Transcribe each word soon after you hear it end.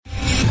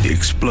The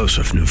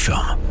explosive new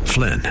film,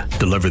 Flynn,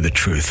 deliver the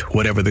truth,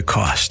 whatever the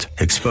cost,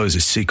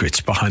 exposes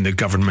secrets behind the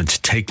government's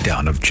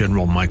takedown of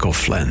General Michael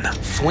Flynn.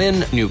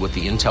 Flynn knew what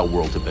the intel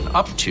world had been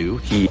up to.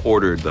 He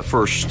ordered the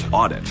first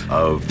audit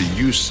of the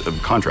use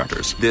of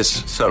contractors.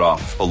 This set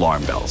off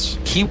alarm bells.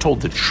 He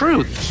told the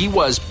truth. He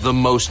was the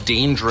most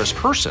dangerous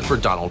person for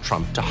Donald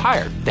Trump to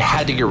hire. They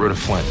had to get rid of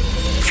Flynn.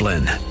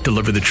 Flynn,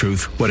 deliver the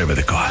truth, whatever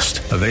the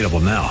cost. Available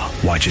now.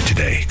 Watch it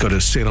today. Go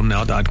to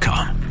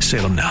salemnow.com.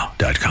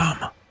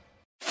 salemnow.com.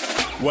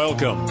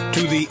 Welcome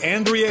to the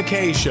Andrea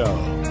Kaye Show.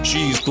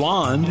 She's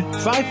blonde,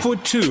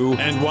 5'2",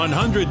 and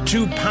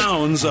 102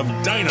 pounds of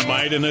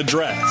dynamite in a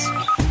dress.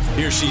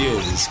 Here she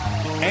is,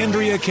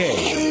 Andrea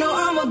Kaye. You know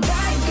I'm a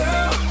bad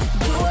girl.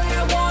 Do what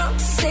I want,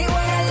 say what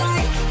I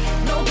like.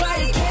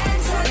 Nobody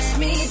can touch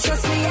me.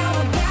 Trust me,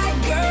 I'm a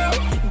bad girl.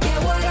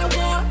 Get what I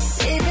want,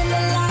 living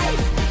the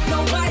life.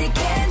 Nobody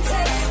can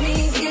touch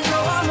me. You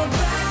know I'm a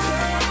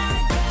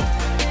bad girl.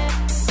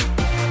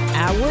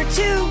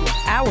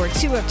 Hour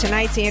two of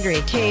tonight's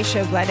Andrea Kaye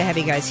Show. Glad to have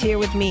you guys here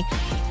with me.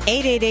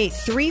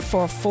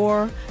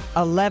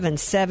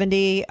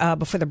 888-344-1170.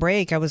 Before the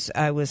break, I was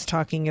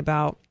talking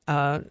about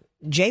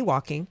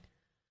jaywalking.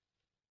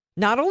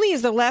 Not only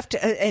is the left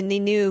and the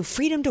new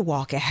Freedom to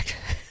Walk Act,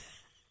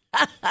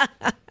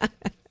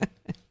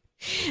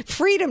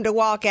 Freedom to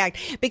Walk Act,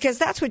 because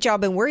that's what y'all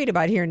been worried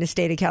about here in the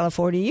state of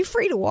California. You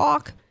free to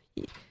walk?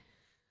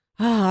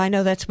 Oh, I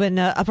know that's been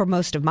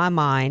uppermost of my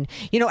mind.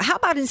 You know, how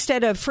about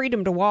instead of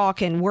freedom to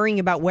walk and worrying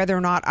about whether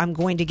or not I'm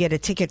going to get a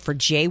ticket for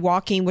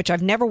jaywalking, which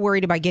I've never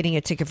worried about getting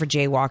a ticket for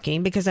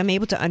jaywalking because I'm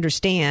able to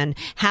understand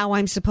how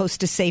I'm supposed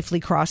to safely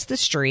cross the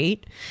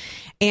street.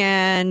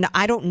 And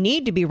I don't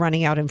need to be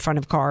running out in front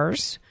of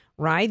cars,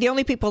 right? The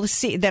only people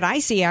that I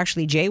see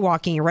actually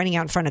jaywalking and running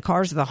out in front of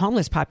cars are the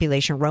homeless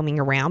population roaming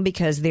around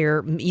because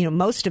they're, you know,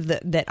 most of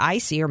that I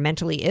see are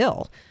mentally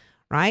ill.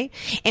 Right?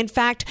 In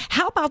fact,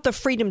 how about the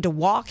Freedom to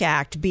Walk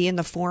Act be in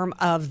the form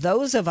of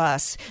those of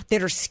us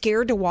that are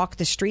scared to walk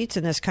the streets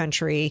in this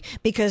country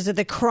because of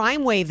the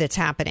crime wave that's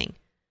happening?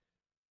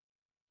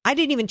 I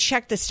didn't even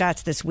check the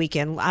stats this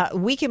weekend.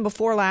 Weekend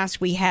before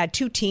last, we had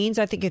 2 teens,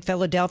 I think in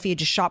Philadelphia,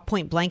 just shot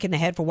point blank in the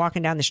head for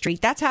walking down the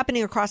street. That's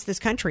happening across this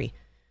country,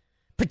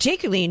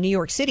 particularly in New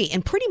York City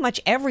and pretty much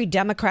every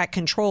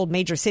Democrat-controlled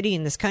major city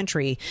in this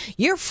country.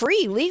 You're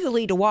free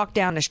legally to walk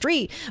down the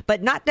street,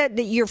 but not that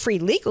you're free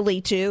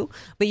legally to,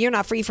 but you're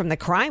not free from the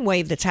crime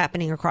wave that's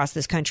happening across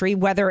this country,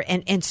 whether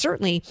and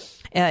certainly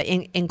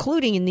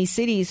including in these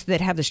cities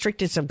that have the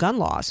strictest of gun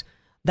laws.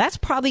 That's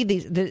probably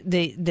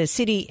the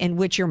city in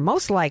which you're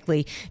most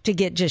likely to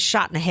get just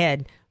shot in the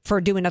head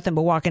for doing nothing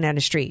but walking down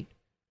the street.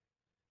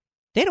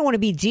 They don't want to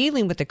be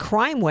dealing with the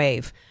crime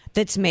wave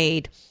that's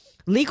made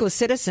legal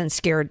citizens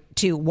scared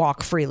to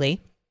walk freely.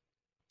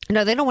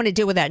 No, they don't want to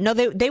deal with that. No,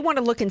 they want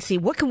to look and see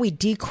what can we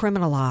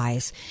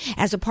decriminalize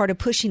as a part of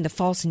pushing the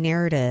false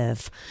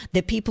narrative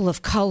that people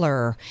of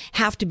color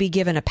have to be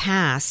given a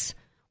pass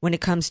when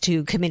it comes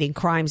to committing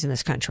crimes in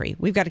this country.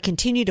 We've got to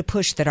continue to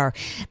push that are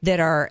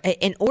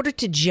in order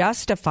to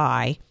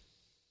justify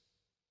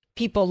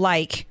people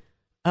like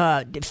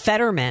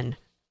Fetterman,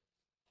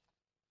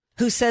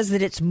 who says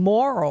that it's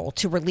moral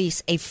to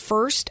release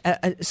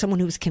someone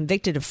who was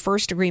convicted of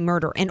first-degree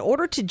murder in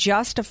order to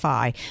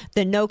justify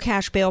the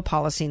no-cash bail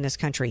policy in this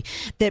country,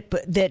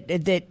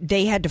 that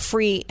they had to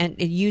free, and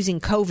using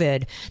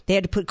COVID, they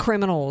had to put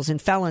criminals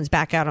and felons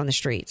back out on the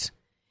streets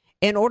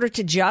in order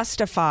to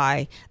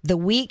justify the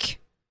week.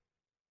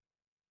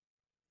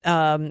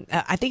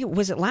 I think it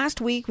was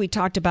last week we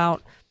talked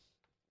about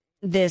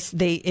this.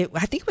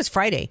 I think it was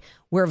Friday,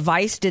 where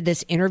Vice did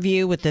this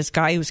interview with this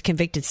guy who was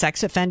convicted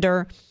sex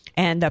offender.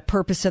 And the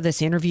purpose of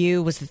this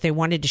interview was that they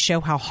wanted to show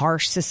how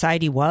harsh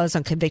society was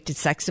on convicted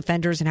sex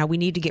offenders and how we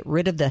need to get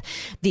rid of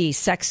the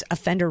sex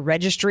offender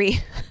registry.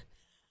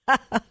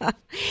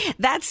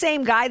 That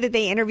same guy that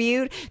they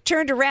interviewed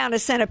turned around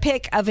and sent a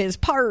pic of his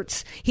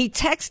parts. He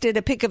texted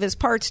a pic of his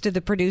parts to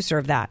the producer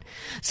of that.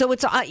 So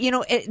it's,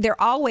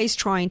 they're always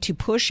trying to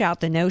push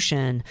out the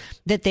notion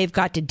that they've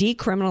got to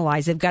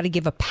decriminalize. They've got to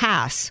give a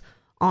pass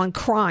on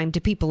crime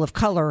to people of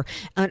color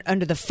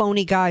under the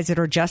phony guise that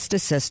our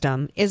justice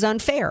system is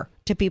unfair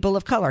to people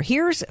of color.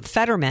 Here's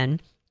Fetterman.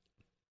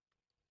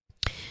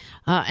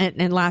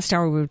 And last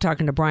hour we were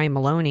talking to Brian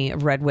Maloney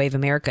of Red Wave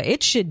America.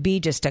 It should be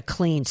just a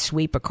clean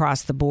sweep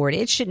across the board.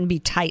 It shouldn't be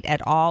tight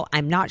at all.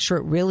 I'm not sure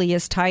it really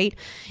is tight.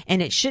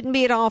 And it shouldn't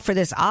be at all for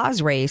this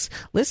Oz race.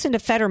 Listen to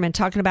Fetterman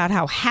talking about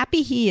how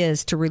happy he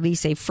is to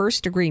release a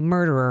first-degree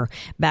murderer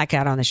back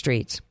out on the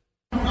streets.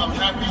 I'm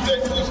happy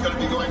that he's going to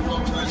be going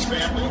home to his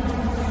family.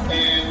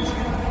 And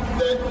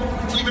that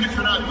even if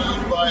you're not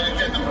moved by,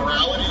 again, the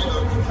morality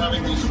of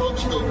having these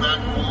folks go back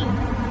home,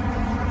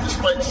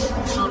 despite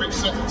serving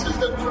sentences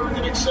that were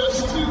in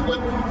excess to what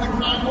the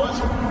crime was,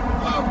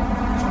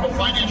 from a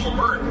financial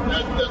burden,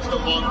 that's no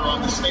longer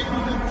on the state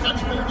and the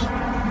taxpayers.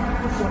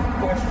 Some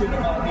question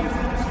about the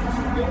offenses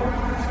of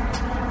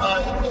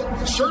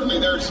guilt? Certainly,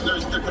 there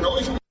can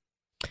always be.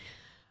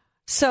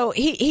 So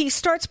he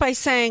starts by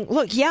saying,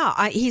 look,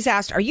 he's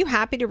asked, are you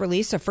happy to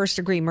release a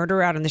first-degree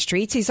murderer out on the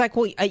streets? He's like,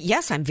 well,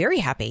 yes, I'm very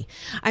happy.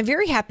 I'm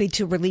very happy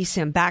to release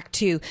him back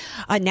to,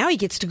 now he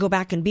gets to go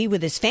back and be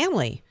with his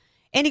family.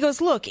 And he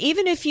goes, look,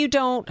 even if you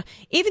don't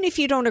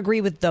agree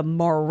with the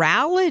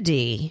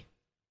morality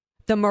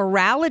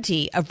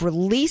of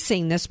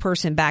releasing this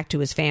person back to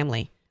his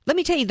family, let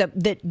me tell you,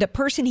 the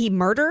person he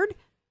murdered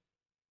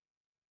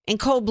in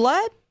cold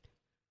blood,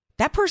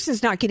 that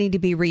person's not getting to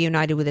be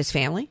reunited with his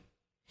family.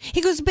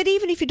 He goes, but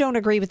even if you don't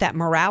agree with that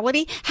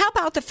morality, how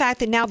about the fact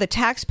that now the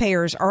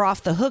taxpayers are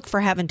off the hook for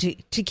having to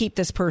keep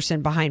this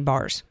person behind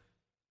bars?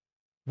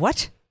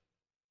 What?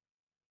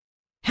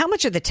 How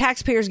much are the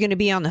taxpayers going to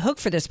be on the hook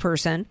for this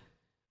person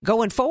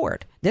going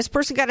forward? This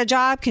person got a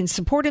job, can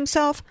support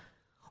himself,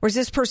 or is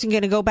this person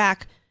going to go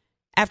back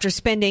after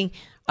spending,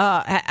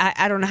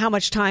 I don't know how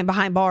much time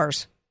behind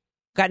bars?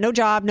 Got no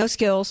job, no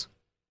skills.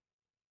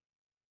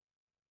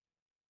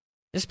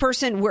 This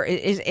person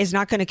is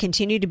not going to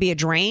continue to be a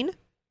drain.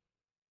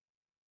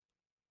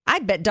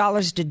 I'd bet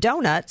dollars to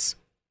donuts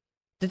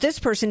that this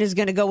person is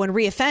going to go and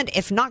reoffend,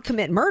 if not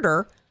commit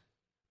murder,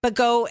 but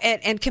go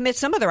and commit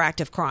some other act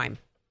of crime.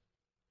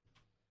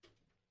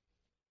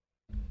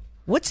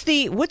 What's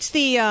the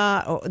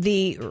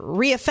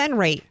reoffend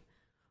rate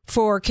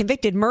for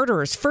convicted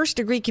murderers,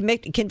 first-degree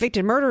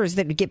convicted murderers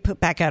that get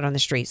put back out on the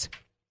streets?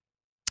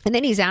 And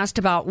then he's asked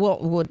about, well,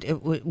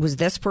 was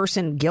this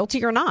person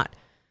guilty or not?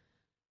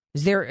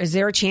 Is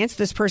there a chance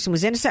this person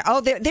was innocent? Oh,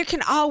 there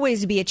can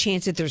always be a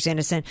chance that there's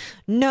innocent.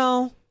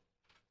 No.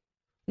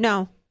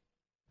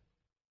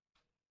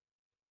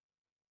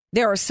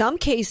 There are some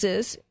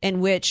cases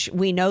in which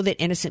we know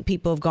that innocent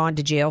people have gone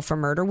to jail for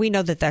murder. We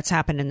know that that's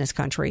happened in this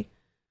country.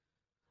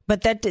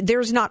 But that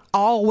there's not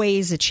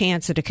always a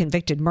chance that a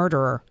convicted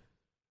murderer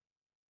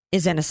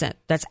is innocent.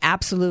 That's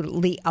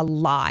absolutely a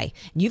lie.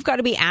 You've got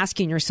to be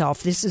asking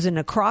yourself, this is an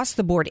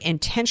across-the-board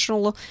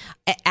intentional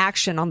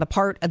action on the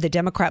part of the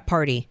Democrat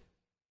Party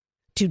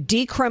to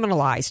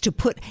decriminalize,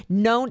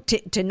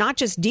 to not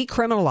just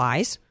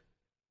decriminalize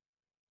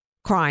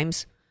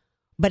crimes,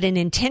 but an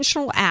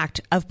intentional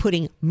act of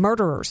putting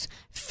murderers,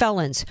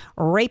 felons,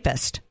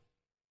 rapists,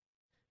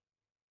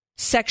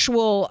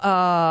 sexual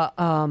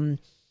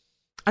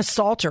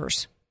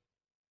assaulters,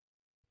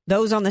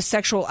 those on the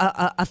sexual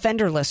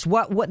offender list.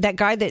 What that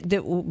guy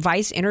that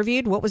Vice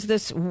interviewed, what was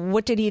this?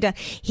 What did he do?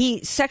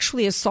 He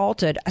sexually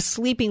assaulted a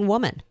sleeping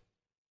woman.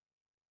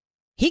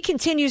 He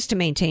continues to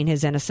maintain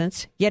his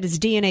innocence, yet his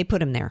DNA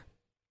put him there.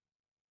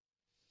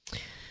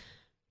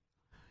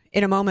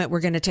 In a moment, we're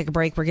going to take a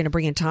break. We're going to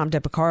bring in Tom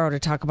DePicaro to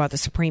talk about the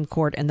Supreme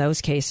Court and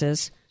those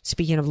cases.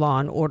 Speaking of law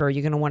and order,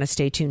 you're going to want to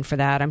stay tuned for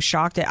that. I'm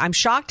shocked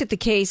at the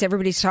case.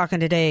 Everybody's talking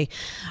today.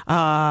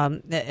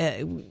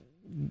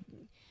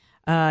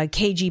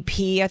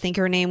 KGP, I think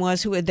her name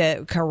was, who had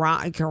the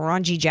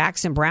Karanji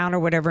Jackson Brown or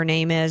whatever her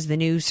name is, the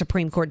new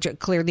Supreme Court,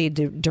 clearly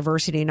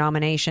diversity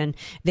nomination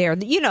there.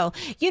 You know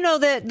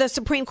the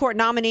Supreme Court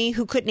nominee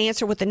who couldn't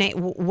answer what the name.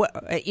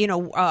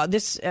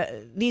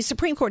 These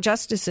Supreme Court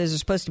justices are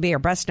supposed to be our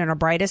best and our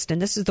brightest, and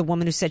this is the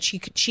woman who said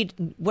she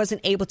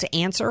wasn't able to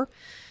answer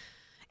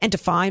and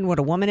define what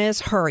a woman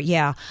is. Her,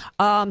 yeah.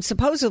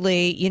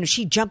 Supposedly,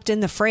 she jumped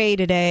in the fray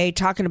today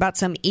talking about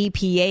some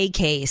EPA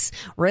case.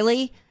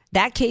 Really?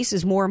 That case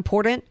is more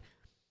important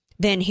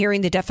than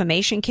hearing the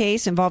defamation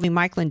case involving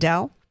Mike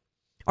Lindell,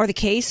 or the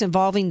case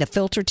involving the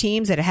filter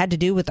teams that had to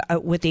do with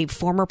the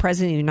former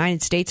president of the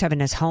United States having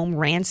his home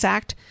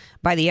ransacked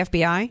by the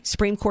FBI.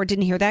 Supreme Court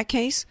didn't hear that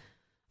case.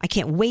 I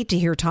can't wait to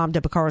hear Tom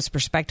DePicaro's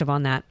perspective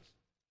on that.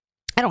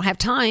 I don't have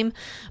time,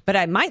 but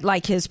I might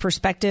like his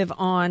perspective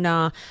on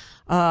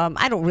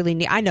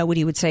I know what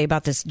he would say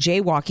about this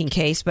jaywalking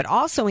case, but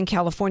also in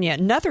California,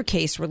 another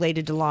case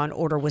related to law and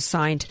order was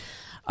signed.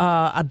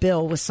 A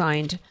bill was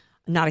signed,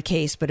 not a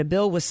case, but a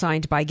bill was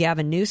signed by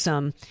Gavin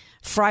Newsom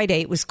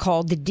Friday. It was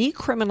called the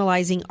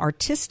Decriminalizing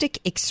Artistic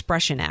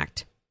Expression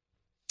Act.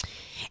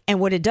 And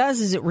what it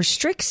does is it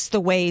restricts the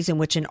ways in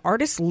which an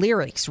artist's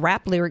lyrics,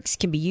 rap lyrics,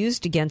 can be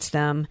used against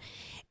them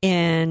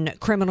in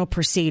criminal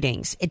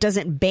proceedings. It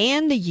doesn't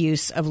ban the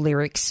use of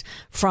lyrics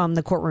from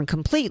the courtroom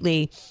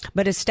completely,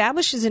 but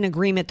establishes an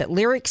agreement that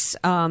lyrics,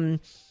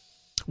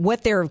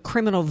 what their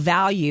criminal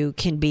value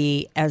can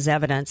be as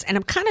evidence. And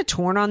I'm kind of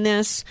torn on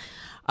this.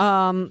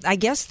 I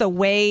guess the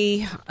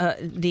way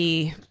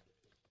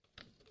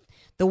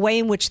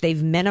in which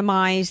they've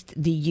minimized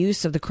the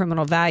use of the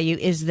criminal value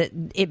is that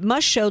it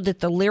must show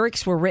that the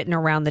lyrics were written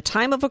around the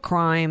time of a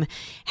crime,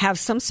 have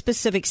some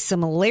specific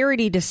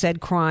similarity to said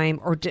crime,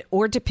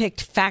 or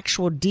depict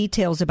factual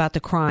details about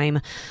the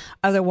crime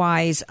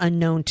otherwise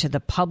unknown to the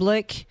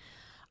public.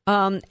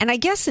 And I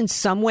guess in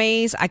some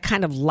ways I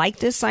kind of like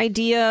this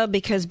idea,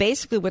 because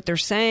basically what they're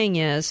saying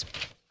is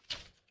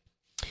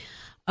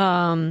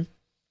that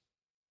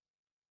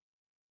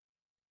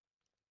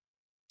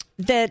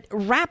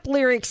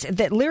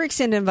lyrics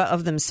in and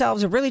of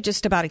themselves are really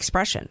just about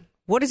expression.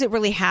 What does it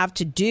really have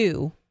to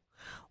do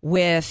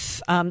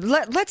with,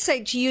 let's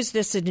say, to use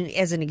this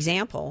as an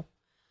example,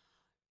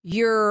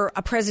 you're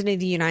a president of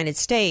the United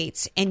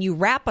States and you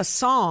rap a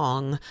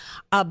song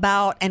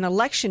about an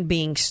election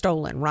being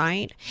stolen,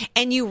 right?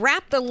 And you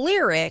rap the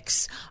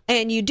lyrics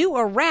and you do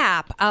a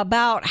rap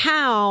about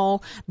how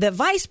the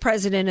vice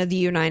president of the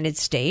United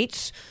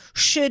States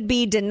should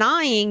be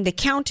denying the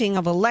counting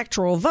of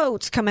electoral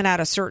votes coming out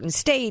of certain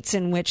states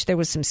in which there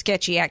was some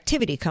sketchy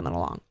activity coming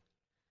along.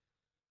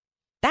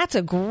 That's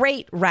a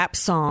great rap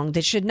song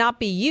that should not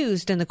be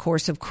used in the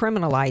course of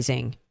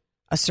criminalizing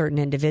a certain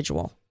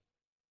individual.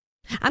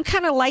 I'm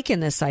kind of liking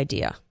this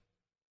idea,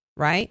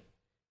 right?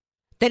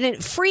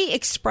 That free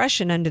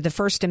expression under the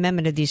First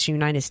Amendment of the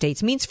United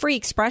States means free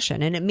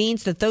expression. And it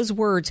means that those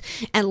words,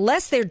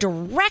 unless they're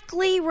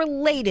directly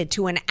related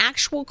to an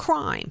actual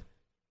crime,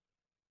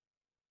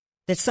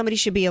 that somebody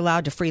should be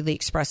allowed to freely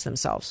express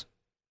themselves.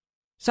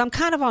 So I'm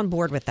kind of on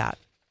board with that,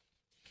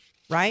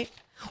 right?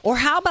 Or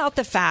how about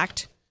the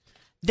fact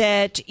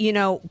that,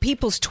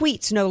 people's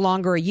tweets no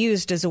longer are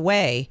used as a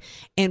way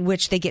in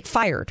which they get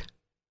fired?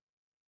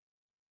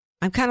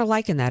 I'm kind of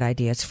liking that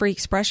idea. It's free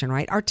expression,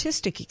 right?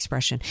 Artistic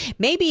expression.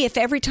 Maybe if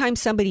every time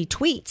somebody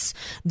tweets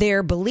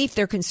their belief,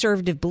 their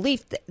conservative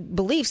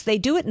beliefs, they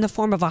do it in the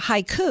form of a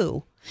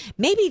haiku,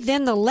 maybe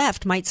then the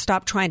left might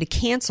stop trying to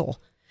cancel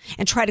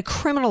and try to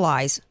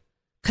criminalize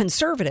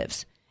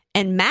conservatives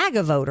and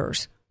MAGA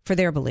voters for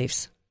their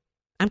beliefs.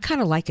 I'm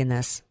kind of liking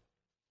this.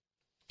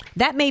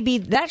 That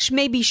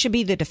maybe should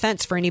be the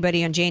defense for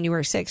anybody on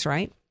January 6th,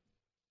 right?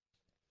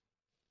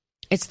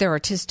 It's their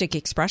artistic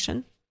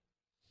expression.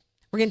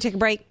 We're going to take a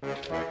break.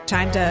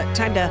 Time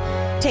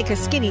to take a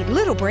skinny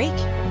little break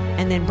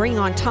and then bring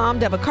on Tom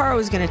Del Beccaro,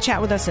 who's going to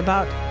chat with us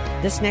about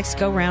this next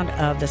go-round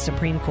of the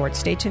Supreme Court.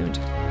 Stay tuned.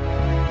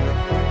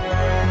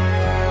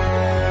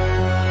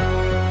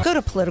 Go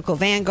to Political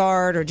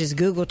Vanguard or just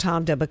Google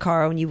Tom Del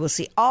Beccaro and you will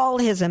see all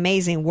his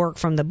amazing work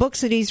from the books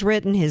that he's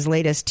written, his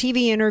latest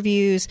TV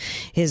interviews,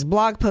 his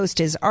blog posts,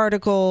 his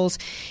articles.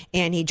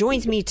 And he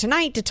joins me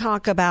tonight to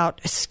talk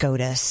about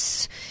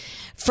SCOTUS.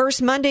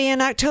 First Monday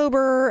in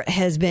October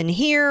has been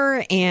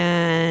here,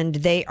 and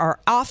they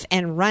are off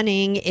and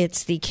running.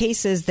 It's the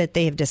cases that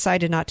they have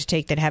decided not to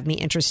take that have me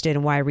interested,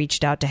 and why I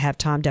reached out to have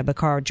Tom Del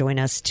Beccaro join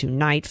us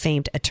tonight,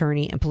 famed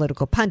attorney and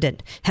political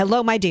pundit.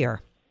 Hello, my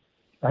dear.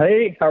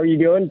 Hey, how are you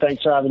doing?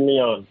 Thanks for having me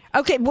on.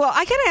 Okay, well,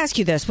 I got to ask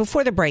you this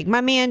before the break.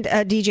 My man,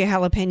 DJ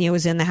Jalapeno,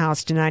 is in the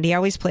house tonight. He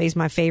always plays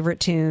my favorite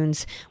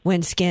tunes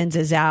when Skins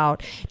is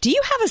out. Do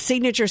you have a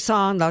signature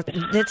song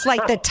that's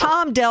like the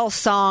Tom Del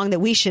song that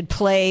we should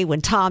play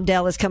when Tom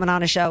Del is coming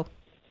on a show?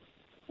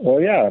 Well,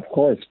 yeah, of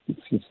course.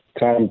 It's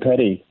Tom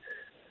Petty.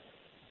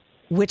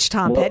 Which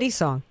Tom Petty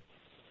song?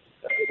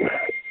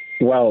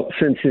 Well,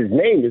 since his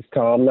name is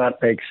Tom, that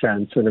makes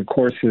sense. And, of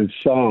course, his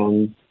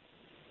song,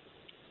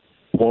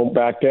 Won't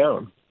Back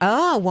Down.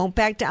 Oh, Won't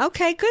Back Down.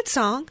 Okay, good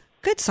song.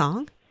 Good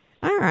song.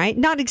 All right.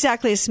 Not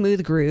exactly a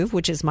smooth groove,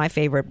 which is my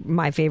favorite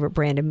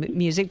brand of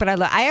music, but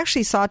I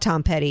actually saw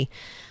Tom Petty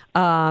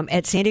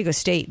at San Diego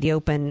State, the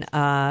open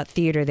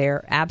theater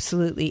there.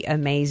 Absolutely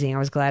amazing. I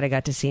was glad I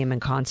got to see him in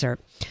concert.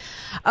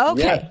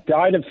 Okay. Yes,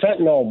 died of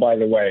fentanyl, by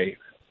the way,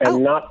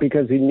 and not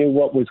because he knew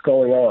what was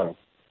going on.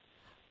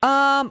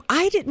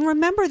 I didn't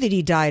remember that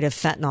he died of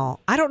fentanyl.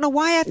 I don't know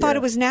why I thought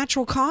it was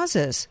natural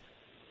causes.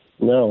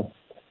 No.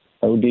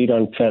 OD'd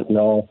on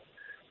fentanyl,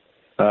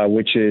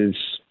 which is,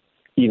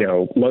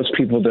 most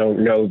people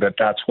don't know that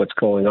that's what's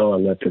going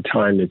on at the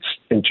time it's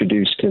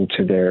introduced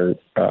into their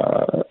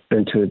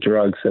into the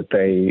drugs that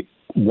they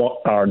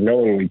are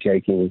knowingly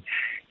taking.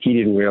 He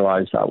didn't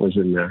realize that was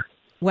in there.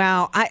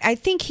 Wow. I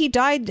think he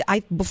died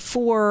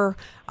before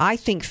I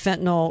think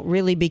fentanyl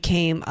really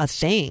became a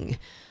thing.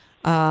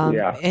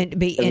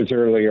 It was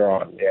earlier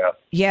on, yeah.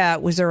 Yeah,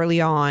 it was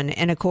early on.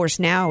 And, of course,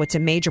 now it's a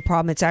major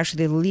problem. It's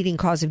actually the leading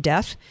cause of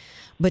death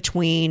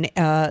between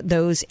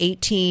those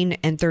 18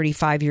 and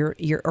 35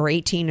 or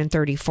 18 and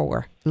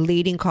 34,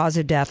 leading cause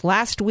of death.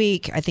 Last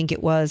week, I think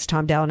it was,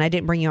 Tom Del, and I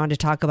didn't bring you on to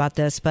talk about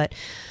this, but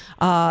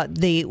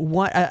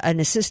an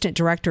assistant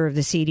director of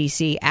the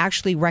CDC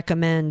actually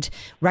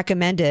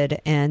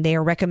recommended, and they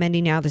are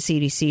recommending now, the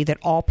CDC, that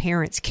all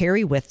parents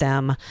carry with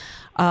them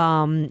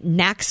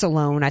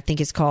Naxalone, I think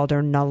it's called,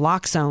 or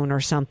naloxone or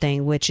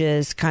something, which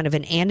is kind of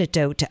an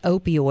antidote to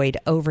opioid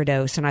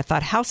overdose. And I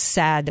thought, how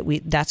sad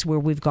that that's where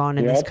we've gone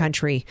in this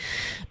country,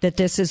 that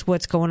this is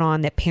what's going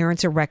on, that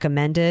parents are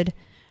recommended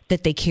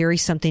that they carry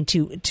something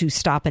to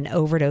stop an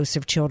overdose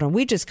of children.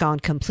 We've just gone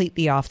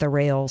completely off the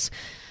rails.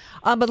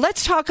 But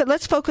let's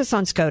focus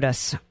on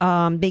SCOTUS,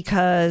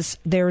 because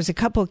there's a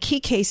couple of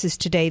key cases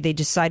today they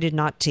decided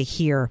not to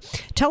hear.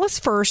 Tell us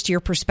first your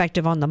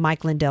perspective on the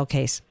Mike Lindell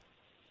case.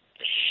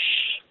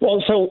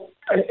 Well, so,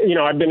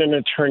 I've been an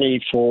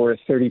attorney for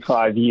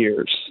 35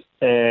 years,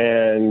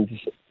 and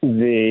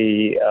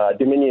the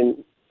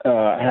Dominion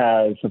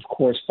has, of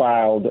course,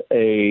 filed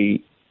a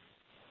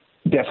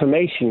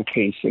defamation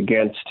case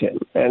against him.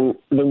 And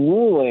the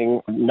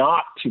ruling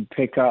not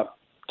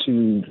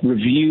to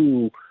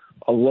review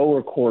a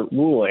lower court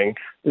ruling,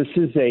 this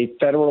is a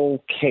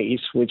federal case,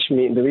 which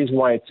means the reason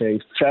why it's a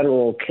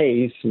federal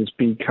case is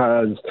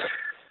because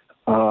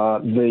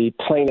the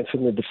plaintiff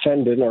and the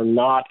defendant are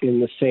not in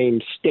the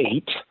same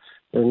state.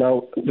 They're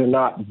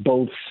not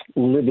both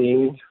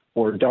living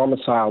or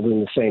domiciled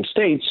in the same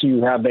state. So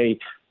you have a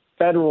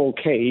federal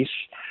case,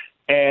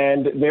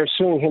 and they're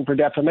suing him for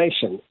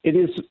defamation. It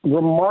is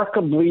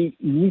remarkably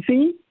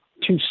easy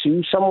to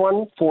sue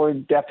someone for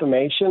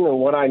defamation, and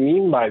what I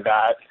mean by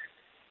that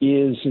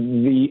is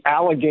the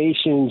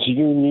allegations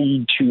you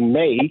need to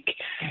make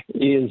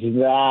is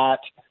that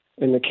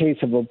in the case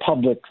of a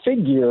public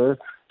figure,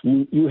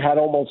 you had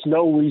almost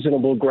no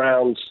reasonable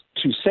grounds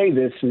to say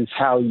this is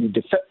how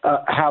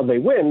how they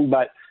win,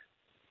 but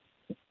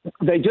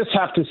they just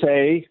have to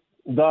say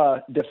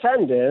the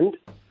defendant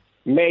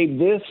made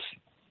this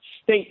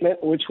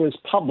statement, which was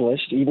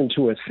published even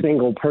to a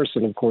single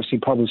person. Of course, he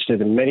published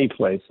it in many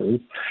places,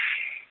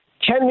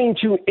 tending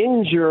to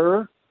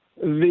injure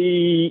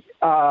the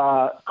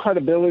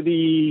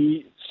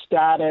credibility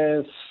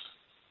status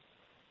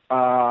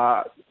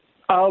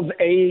of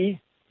a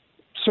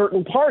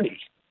certain party.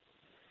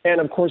 And,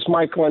 of course,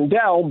 Mike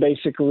Lindell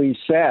basically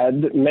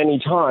said many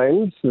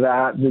times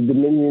that the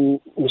Dominion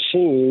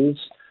machines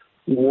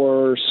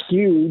were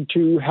skewed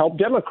to help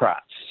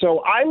Democrats.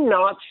 So I'm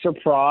not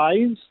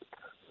surprised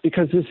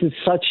because this is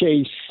such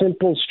a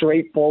simple,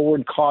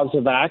 straightforward cause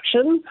of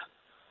action.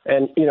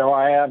 And,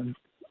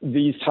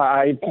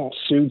 I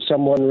sued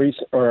someone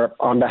or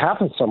on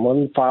behalf of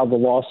someone, filed a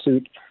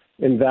lawsuit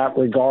in that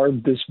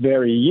regard this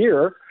very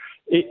year.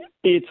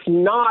 It's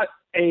not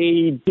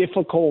a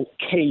difficult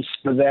case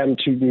for them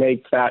to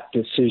make that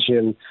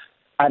decision.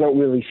 I don't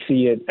really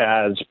see it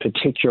as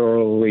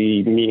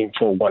particularly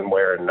meaningful one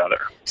way or another.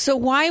 So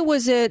why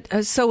was it,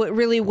 so it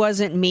really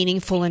wasn't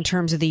meaningful in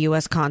terms of the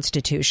U.S.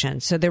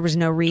 Constitution? So there was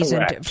no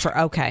reason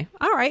okay.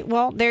 All right.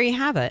 Well, there you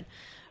have it.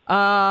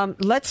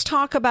 Let's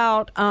talk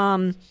about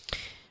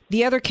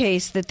the other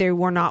case that they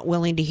were not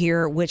willing to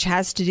hear, which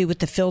has to do with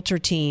the filter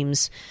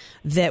teams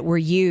that were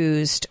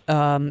used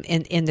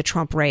in the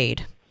Trump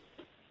raid.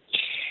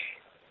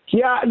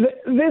 Yeah,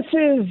 this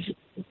is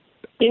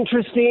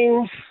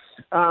interesting.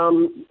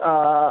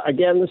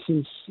 Again, this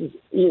is,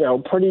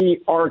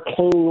 pretty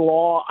arcane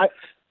law.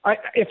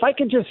 If I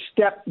could just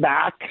step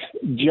back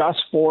just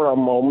for a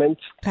moment.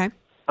 Okay.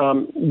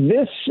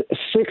 This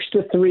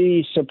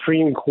 6-3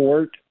 Supreme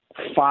Court,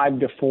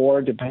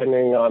 5-4,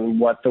 depending on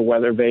what the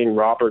Weathervane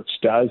Roberts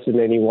does in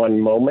any one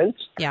moment.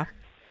 Yeah.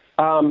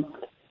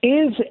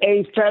 Is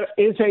a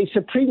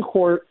Supreme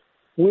Court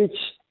which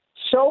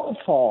so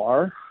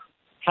far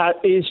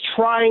is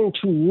trying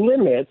to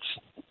limit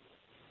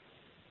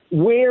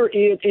where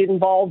it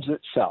involves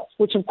itself,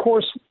 which, of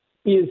course,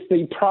 is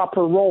the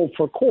proper role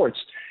for courts.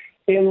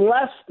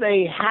 Unless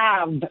they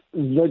have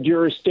the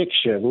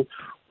jurisdiction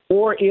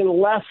or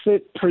unless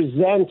it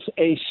presents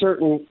a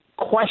certain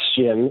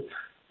question,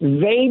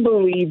 they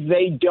believe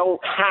they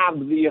don't have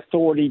the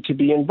authority to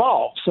be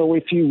involved. So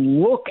if you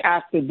look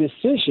at the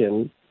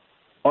decision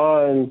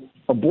on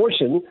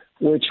abortion,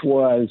 which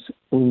was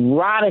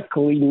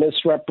radically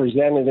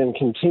misrepresented and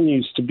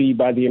continues to be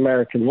by the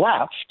American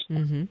left,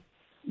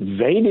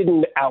 they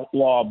didn't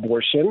outlaw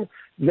abortion.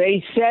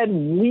 They said,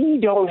 we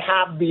don't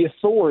have the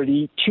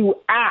authority to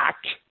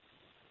act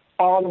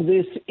on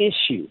this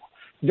issue.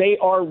 They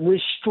are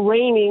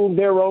restraining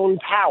their own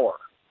power.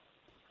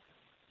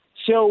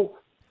 So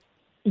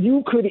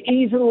you could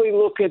easily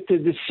look at the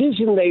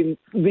decision,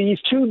 these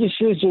two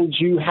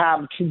decisions you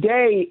have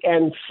today,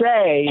 and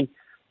say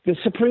the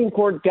Supreme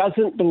Court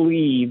doesn't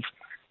believe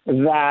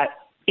that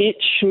it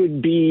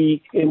should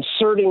be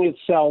inserting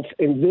itself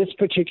in this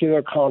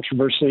particular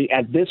controversy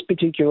at this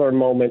particular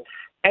moment.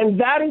 And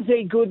that is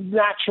a good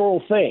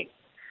natural thing.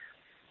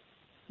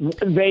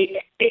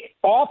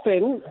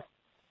 Often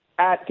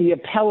at the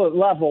appellate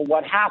level,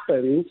 what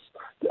happens,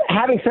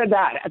 having said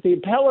that, at the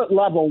appellate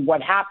level,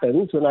 what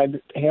happens, and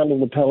I've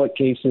handled appellate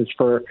cases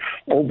for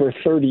over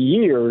 30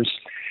 years,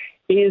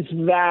 is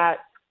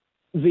that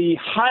the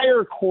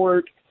higher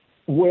court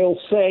will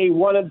say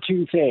one of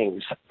two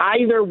things.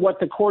 Either what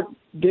the court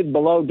did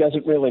below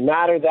doesn't really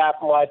matter that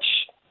much,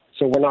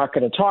 so we're not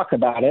going to talk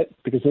about it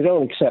because they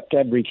don't accept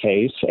every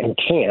case and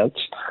can't.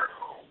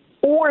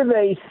 Or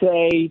they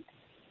say,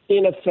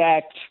 in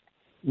effect,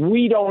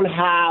 we don't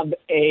have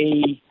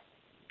a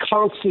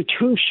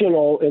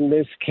constitutional, in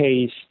this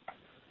case,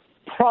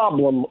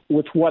 problem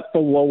with what the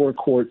lower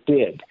court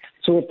did.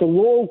 So if the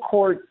lower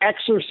court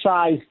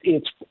exercised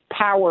its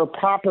power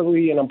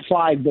properly and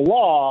applied the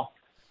law,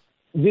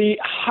 the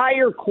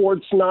higher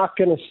court's not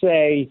going to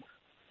say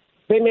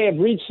they may have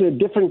reached a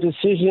different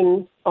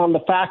decision on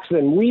the facts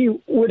than we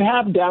would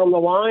have down the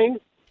line,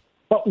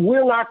 but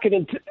we're not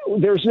going to,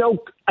 there's no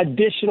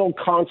additional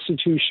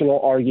constitutional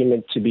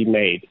argument to be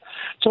made.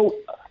 So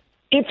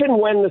if and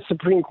when the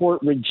Supreme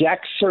Court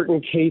rejects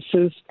certain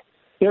cases,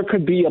 there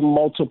could be a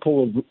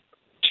multitude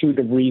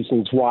of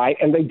reasons why,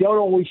 and they don't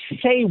always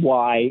say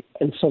why,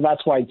 and so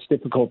that's why it's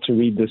difficult to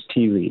read this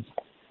tea leaf.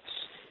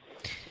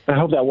 I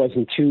hope that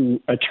wasn't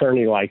too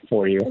attorney-like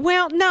for you.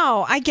 Well,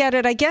 no, I get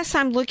it. I guess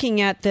I'm looking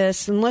at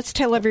this, and let's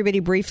tell everybody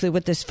briefly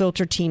what this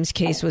Filter Teams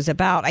case was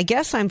about. I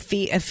guess I'm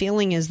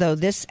feeling as though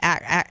this,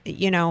 I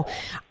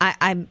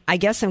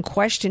guess I'm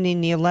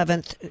questioning the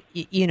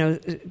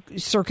 11th,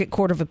 Circuit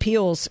Court of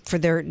Appeals for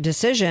their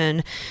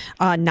decision,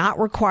 not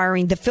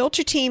requiring the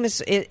Filter Team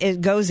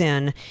it goes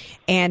in,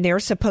 and they're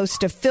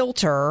supposed to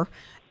filter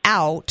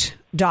out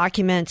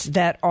documents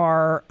that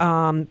are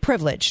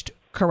privileged,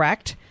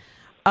 correct?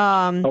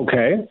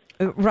 Okay.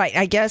 Right.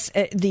 I guess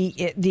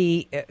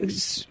the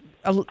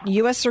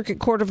U.S. Circuit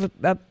Court of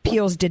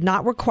Appeals did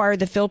not require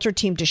the Filter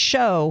Team to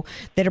show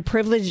that a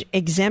privilege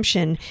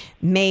exemption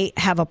may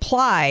have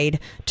applied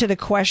to the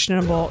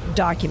questionable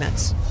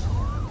documents.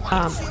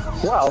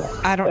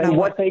 I don't know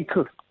what they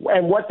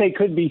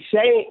could be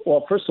saying.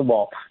 Well, first of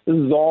all, this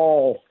is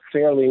all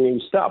fairly new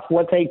stuff.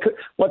 What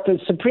the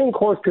Supreme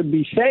Court could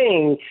be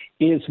saying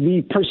is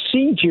the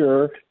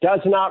procedure does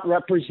not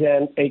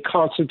represent a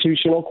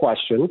constitutional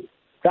question.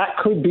 That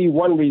could be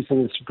one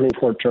reason the Supreme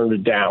Court turned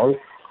it down.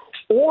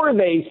 Or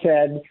they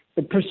said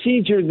the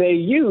procedure they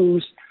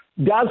use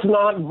does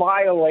not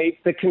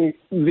violate the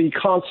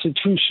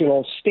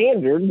constitutional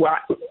standard. Well,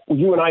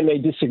 you and I may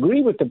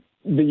disagree with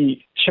the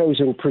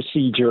chosen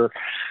procedure,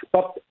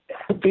 but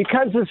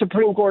because the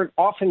Supreme Court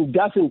often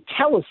doesn't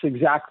tell us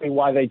exactly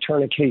why they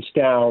turn a case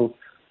down,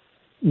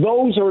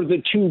 those are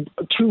the two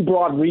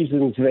broad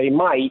reasons they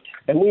might,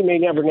 and we may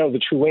never know the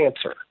true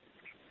answer.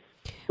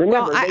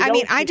 Remember,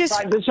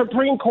 the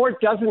Supreme Court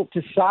doesn't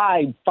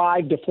decide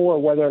 5-4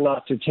 whether or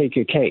not to take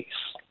a case.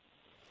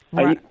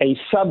 Right. A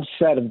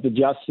subset of the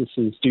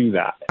justices do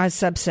that. A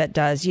subset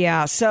does,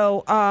 yeah.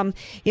 So,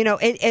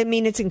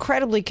 it's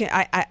incredibly.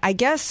 I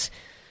guess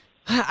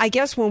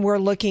when we're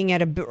looking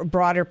at a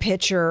broader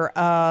picture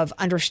of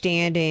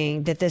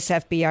understanding that this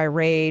FBI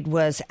raid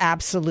was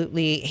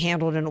absolutely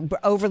handled in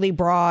overly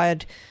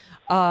broad.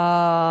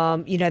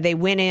 They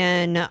went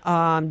in,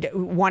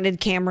 wanted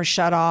cameras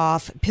shut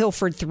off,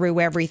 pilfered through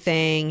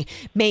everything,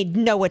 made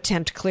no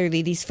attempt.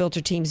 Clearly, these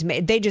Filter Teams,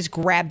 they just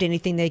grabbed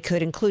anything they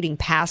could, including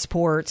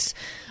passports.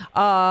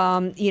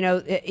 Yes,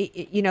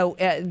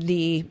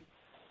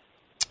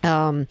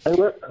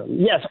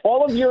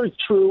 all of yours is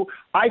true.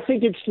 I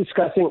think it's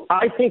disgusting.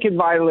 I think it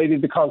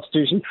violated the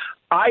Constitution.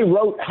 I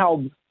wrote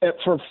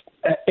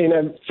in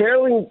a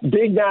fairly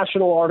big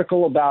national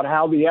article about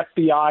how the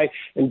FBI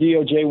and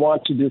DOJ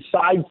want to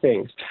decide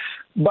things.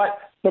 But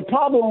the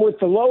problem with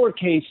the lower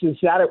case is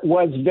that it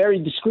was very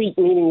discreet,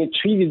 meaning it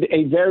treated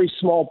a very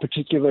small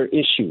particular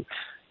issue.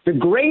 The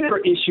greater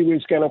issue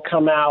is going to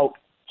come out,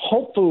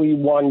 hopefully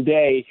one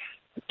day,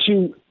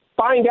 to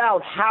find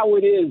out how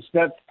it is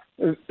that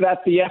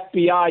the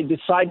FBI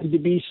decided to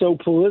be so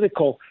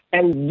political,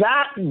 and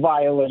that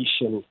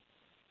violation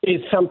is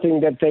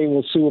something that they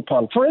will sue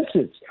upon. For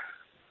instance,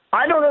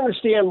 I don't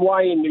understand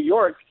why in New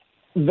York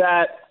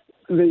that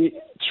the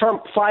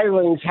Trump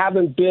filings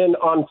haven't been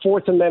on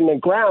Fourth Amendment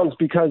grounds,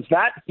 because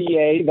that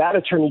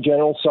Attorney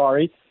General,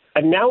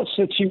 announced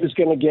that she was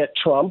going to get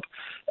Trump,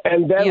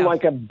 and then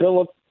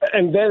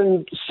and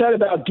then said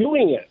about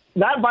doing it.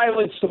 That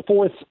violates the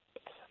Fourth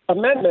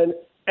Amendment.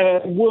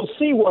 And we'll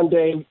see one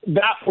day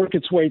that work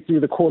its way through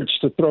the courts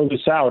to throw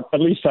this out.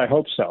 At least I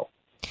hope so.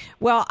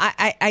 Well,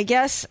 I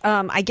guess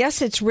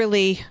it's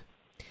really.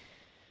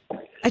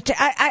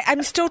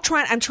 I'm still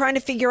trying. I'm trying to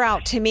figure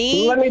out. To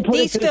me, let me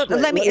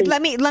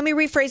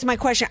rephrase my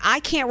question. I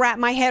can't wrap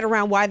my head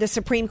around why the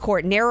Supreme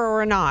Court, narrow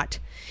or not,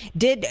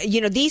 did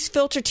these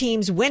Filter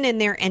Teams went in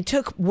there and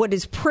took what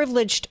is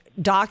privileged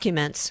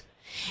documents,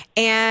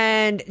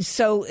 and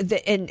so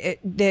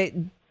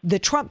the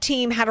Trump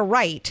team had a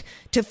right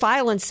to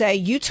file and say,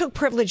 you took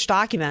privileged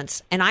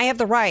documents and I have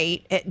the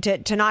right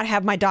to not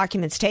have my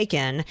documents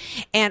taken.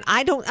 And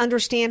I don't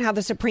understand how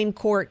the Supreme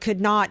Court could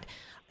not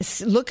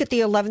look at the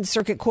 11th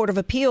Circuit Court of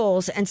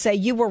Appeals and say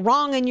you were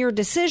wrong in your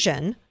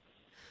decision.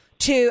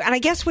 And I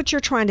guess what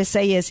you're trying to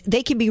say is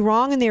they can be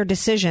wrong in their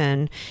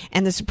decision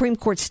and the Supreme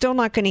Court's still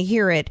not going to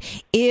hear it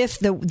if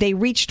they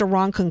reached a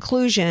wrong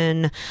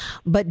conclusion,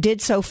 but did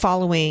so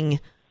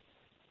following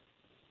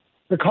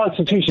the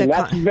Constitution.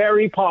 That's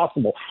very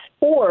possible.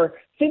 Or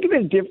think of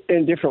it in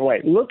a different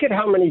way. Look at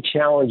how many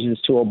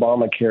challenges to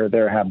Obamacare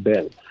there have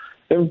been.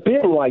 There have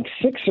been like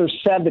 6 or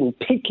 7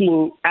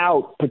 picking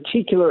out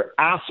particular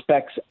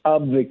aspects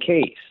of the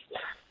case.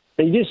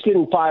 They just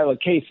didn't file a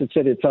case that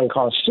said it's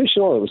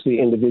unconstitutional. It was the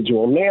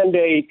individual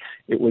mandate.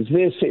 It was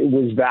this. It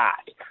was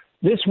that.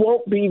 This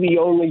won't be the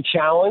only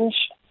challenge.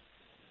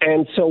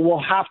 And so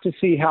we'll have to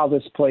see how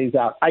this plays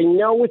out. I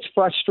know it's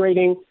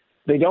frustrating.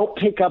 They don't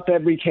pick up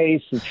every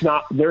case.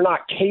 They're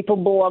not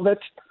capable of it.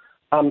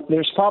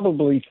 There's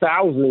probably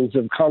thousands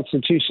of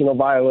constitutional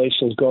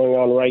violations going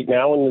on right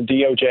now in the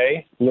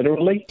DOJ,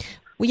 literally.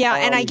 Well, yeah,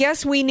 and I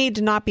guess we need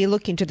to not be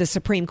looking to the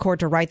Supreme Court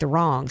to right the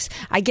wrongs.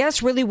 I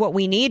guess really what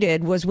we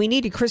needed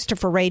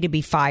Christopher Wray to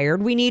be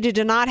fired. We needed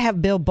to not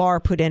have Bill Barr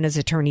put in as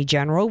Attorney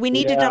General. We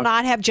needed to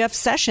not have Jeff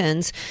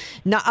Sessions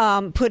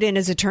put in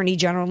as Attorney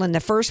General in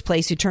the first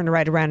place, who turned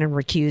right around and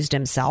recused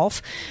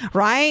himself,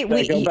 right? Can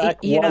I go back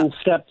one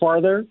step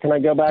farther? Can I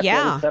go back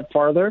one step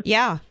farther?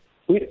 Yeah.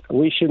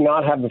 We should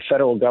not have a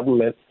federal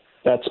government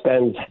that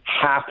spends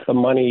half the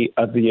money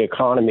of the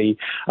economy.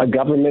 A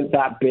government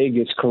that big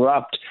is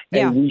corrupt,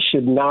 and we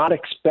should not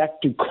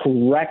expect to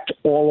correct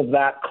all of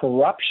that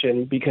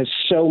corruption because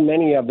so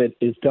many of it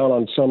is done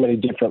on so many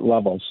different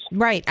levels.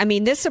 Right. I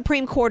mean, this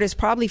Supreme Court is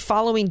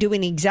probably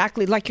doing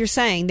exactly like you're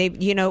saying. They've,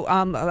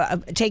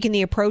 taken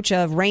the approach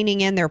of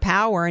reining in their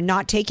power and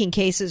not taking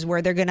cases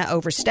where they're going to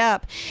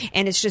overstep.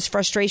 And it's just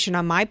frustration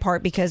on my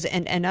part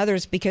and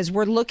others, because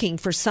we're looking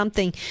for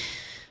something.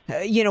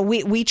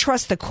 We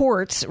trust the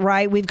courts,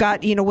 right? We've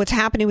got, what's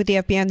happening with the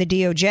FBI and the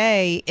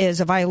DOJ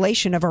is a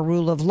violation of our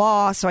rule of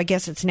law. So I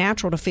guess it's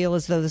natural to feel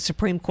as though the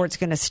Supreme Court's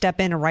going to step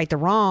in and right the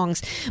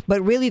wrongs.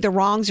 But really, the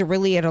wrongs are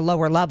really at a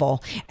lower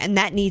level, and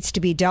that needs to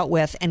be dealt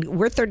with. And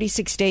we're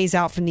 36 days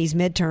out from these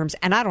midterms,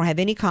 and I don't have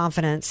any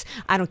confidence.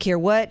 I don't care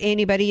what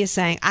anybody is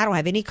saying. I don't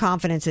have any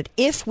confidence that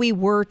if we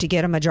were to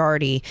get a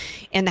majority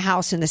in the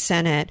House and the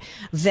Senate,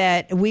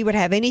 that we would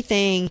have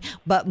anything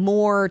but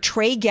more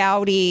Trey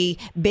Gowdy,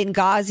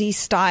 Benghazi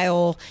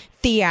style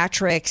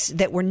theatrics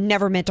that were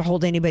never meant to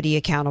hold anybody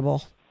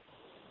accountable.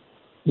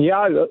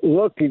 Yeah,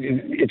 look,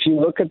 if you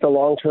look at the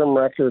long-term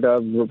record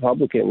of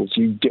Republicans,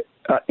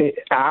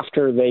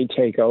 after they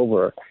take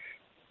over,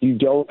 you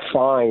don't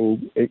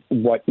find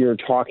what you're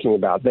talking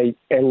about. They're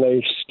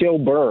still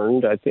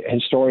burned.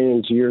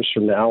 Historians years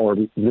from now, or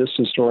this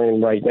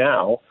historian right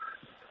now,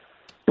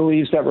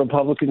 believes that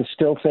Republicans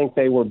still think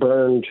they were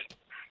burned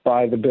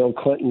by the Bill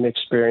Clinton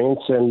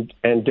experience and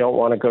don't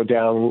want to go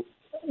down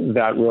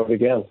that road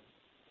again.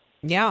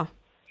 Yeah.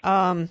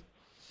 All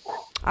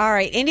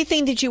right.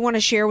 Anything that you want to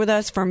share with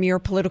us from your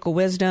political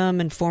wisdom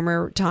and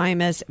former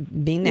time as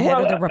being the head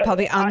of the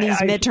Republic on these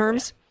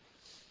midterms?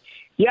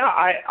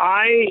 Yeah,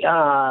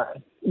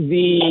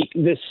 the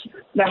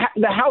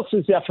House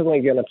is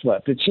definitely going to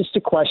flip. It's just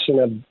a question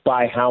of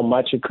by how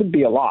much. It could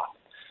be a lot.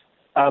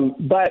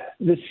 But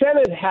the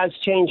Senate has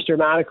changed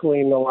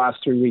dramatically in the last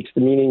 3 weeks,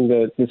 meaning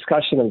the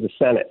discussion of the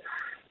Senate,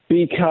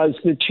 because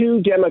the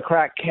two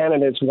Democrat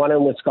candidates, one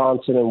in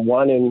Wisconsin and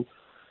one in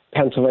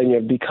Pennsylvania,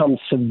 have become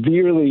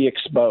severely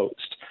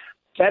exposed.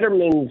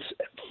 Fetterman's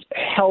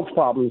health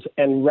problems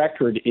and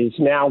record is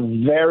now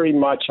very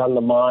much on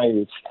the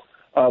minds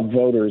of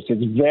voters.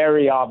 It's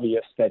very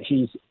obvious that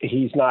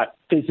he's not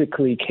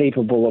physically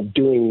capable of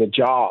doing the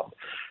job.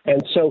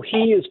 And so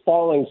he is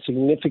falling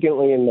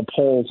significantly in the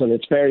polls, and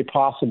it's very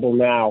possible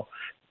now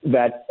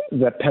that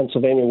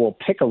Pennsylvania will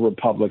pick a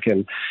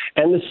Republican.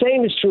 And the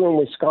same is true in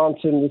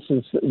Wisconsin.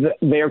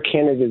 Their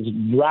candidate is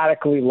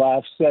radically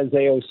left, says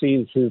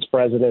AOC is his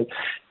president.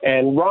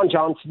 And Ron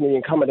Johnson, the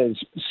incumbent, has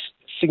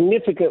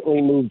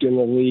significantly moved in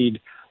the lead.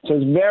 So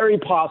it's very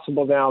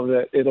possible now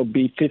that it'll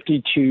be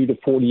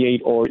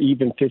 52-48 or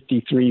even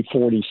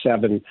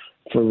 53-47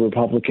 for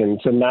Republicans.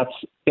 And that's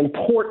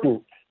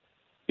important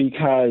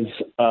because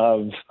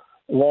of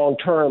long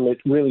term, it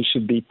really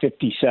should be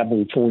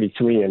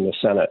 57-43 in the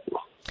Senate.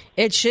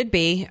 It should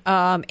be.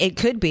 It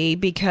could be,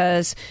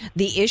 because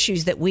the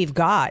issues that we've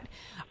got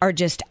are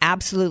just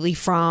absolutely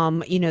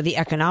from, the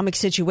economic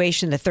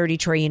situation, the $30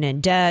 trillion in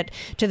debt,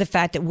 to the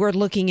fact that we're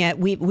looking at,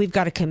 we've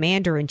got a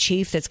commander in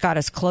chief that's got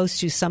us close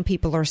to, some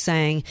people are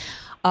saying,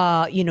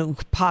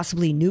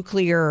 possibly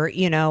nuclear,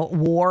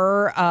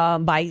 war,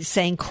 by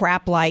saying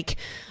crap like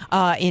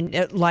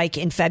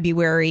in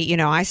February,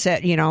 I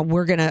said,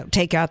 we're going to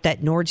take out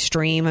that Nord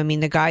Stream. I mean,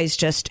 the guy's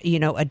just,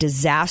 a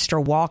disaster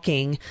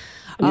walking.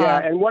 Yeah,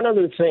 and one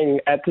other thing,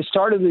 at the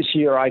start of this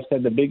year, I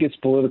said the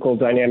biggest political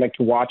dynamic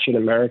to watch in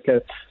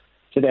America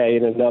today,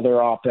 in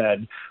another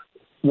op-ed,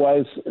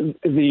 was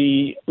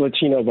the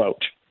Latino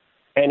vote.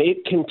 And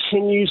it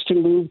continues to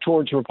move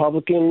towards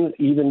Republicans,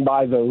 even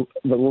by the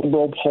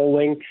liberal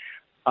polling.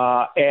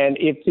 And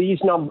if these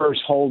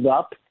numbers hold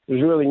up,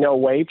 there's really no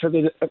way for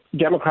the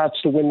Democrats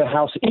to win the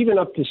House, even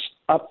up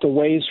the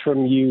ways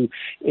from you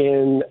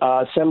in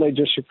Assembly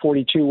District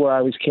 42, where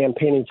I was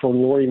campaigning for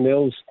Lori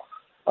Mills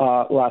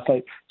last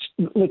night.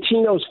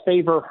 Latinos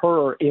favor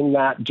her in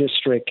that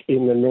district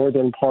in the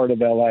northern part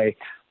of L.A.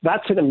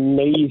 That's an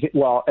amazing,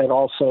 and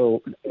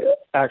also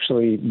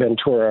actually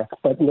Ventura,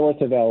 but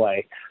north of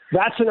L.A.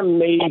 That's an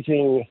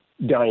amazing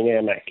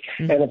dynamic.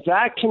 Mm-hmm. And if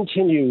that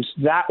continues,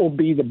 that will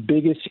be the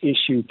biggest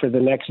issue for the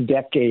next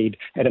decade,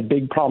 and a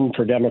big problem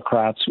for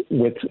Democrats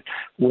with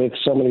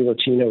so many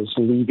Latinos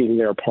leaving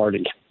their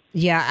party.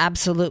 Yeah,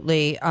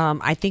 absolutely.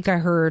 I think I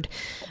heard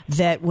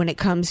that when it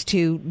comes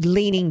to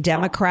leaning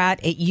Democrat,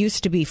 it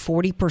used to be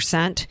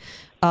 40%.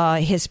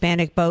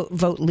 Hispanic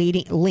vote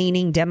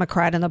leaning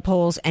Democrat in the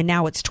polls, and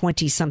now it's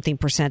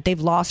 20-something%. They've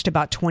lost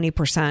about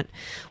 20%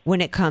 when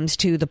it comes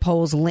to the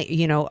polls,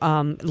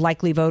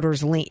 likely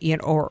voters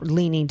or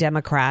leaning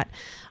Democrat.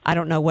 I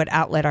don't know what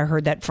outlet I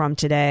heard that from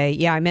today.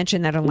 Yeah, I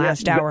mentioned that in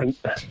last hour.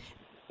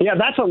 Yeah,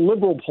 that's a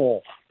liberal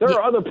poll. There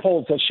are other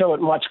polls that show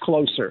it much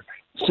closer.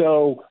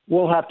 So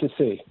we'll have to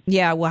see.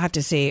 Yeah, we'll have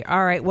to see.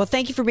 All right. Well,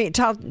 thank you for being.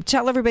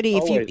 Tell everybody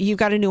if you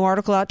got a new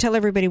article out. Tell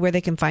everybody where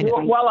they can find it.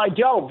 Well, I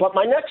don't. But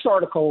my next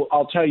article,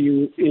 I'll tell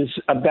you, is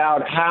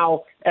about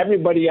how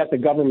everybody at the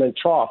government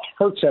trough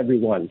hurts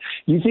everyone.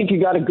 You think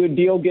you got a good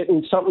deal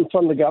getting something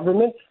from the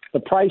government? The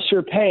price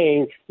you're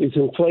paying is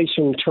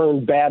inflation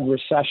turned bad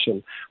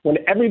recession. When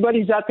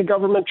everybody's at the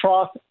government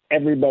trough,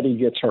 everybody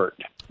gets hurt.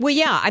 Well,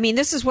 yeah. I mean,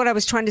 this is what I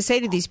was trying to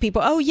say to these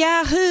people. Oh,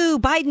 Yahoo!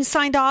 Biden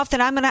signed off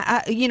that I'm going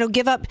to,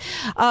 give up,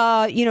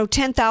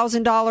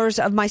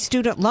 $10,000 of my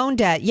student loan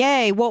debt.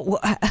 Yay! Well,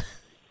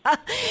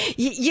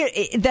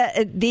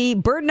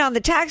 the burden on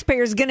the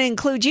taxpayer is going to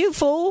include you,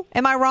 fool.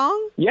 Am I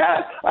wrong?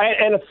 Yeah,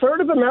 and a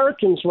third of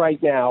Americans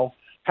right now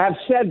have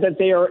said that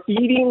they are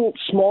eating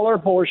smaller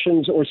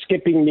portions or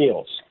skipping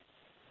meals.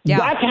 Yeah.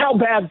 That's how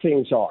bad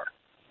things are,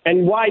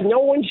 and why no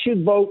one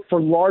should vote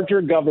for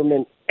larger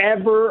government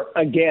ever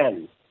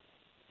again.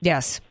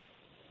 Yes.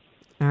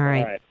 All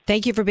right.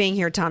 Thank you for being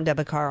here, Tom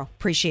DeBaccaro.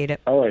 Appreciate it.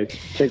 All right.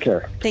 Take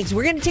care. Thanks.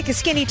 We're going to take a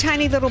skinny,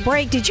 tiny little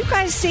break. Did you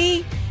guys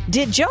see?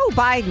 Did Joe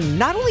Biden,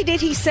 not only did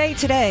he say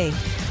today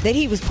that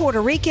he was Puerto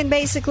Rican,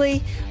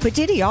 basically, but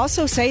did he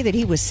also say that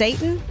he was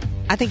Satan?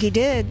 I think he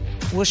did.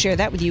 We'll share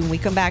that with you when we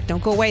come back.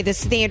 Don't go away.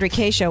 This is the Andrea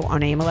Kaye Show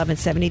on AM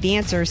 1170. The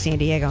Answer, San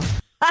Diego.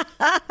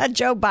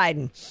 Joe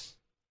Biden.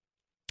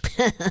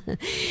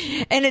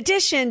 In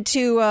addition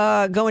to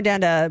going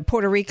down to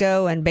Puerto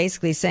Rico and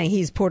basically saying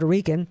he's Puerto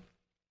Rican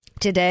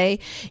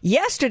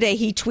yesterday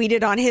he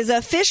tweeted on his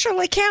official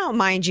account,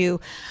 mind you,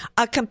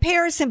 a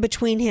comparison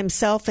between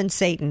himself and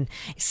Satan.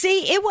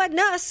 See, it wasn't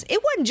us.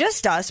 It wasn't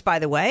just us, by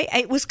the way.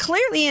 It was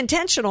clearly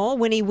intentional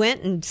when he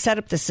went and set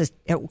up the,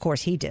 of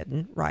course he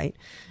didn't, right?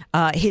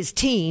 His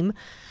team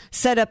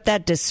set up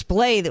that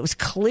display that was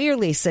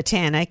clearly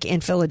satanic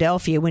in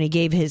Philadelphia when he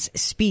gave his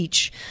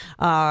speech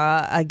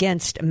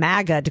against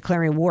MAGA,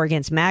 declaring war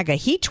against MAGA.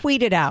 He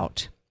tweeted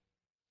out,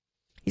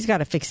 he's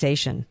got a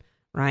fixation,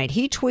 right?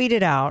 He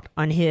tweeted out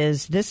on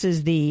this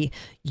is the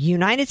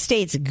United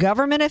States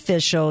government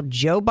official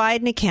Joe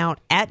Biden account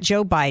at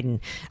Joe Biden.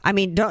 I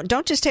mean,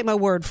 don't just take my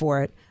word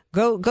for it.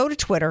 Go to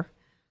Twitter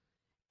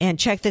and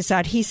check this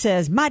out. He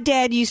says, my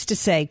dad used to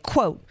say,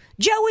 quote,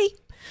 Joey,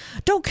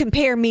 don't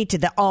compare me to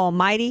the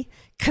Almighty.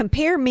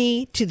 Compare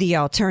me to the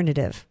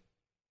alternative.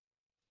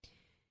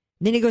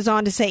 Then he goes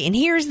on to say, and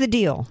here's the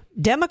deal.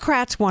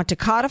 Democrats want to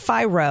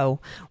codify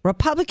Roe.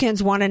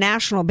 Republicans want a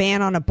national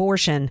ban on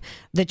abortion.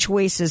 The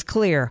choice is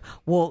clear.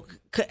 Well,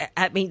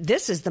 I mean,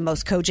 this is the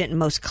most cogent and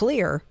most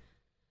clear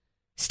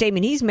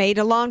statement he's made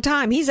in a long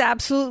time. He's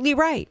absolutely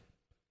right.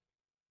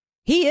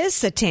 He is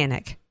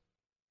satanic.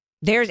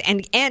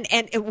 And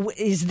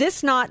is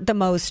this not the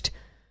most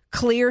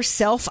clear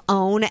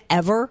self-own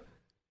ever?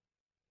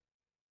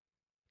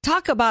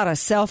 Talk about a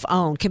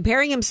self-own,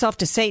 comparing himself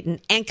to Satan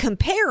and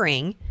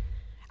comparing.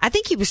 I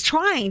think he was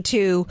trying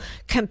to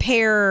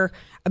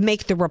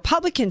make the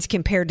Republicans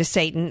compared to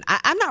Satan.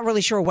 I'm not really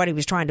sure what he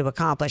was trying to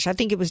accomplish. I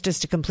think it was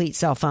just a complete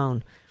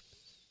self-own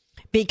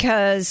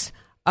because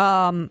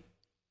do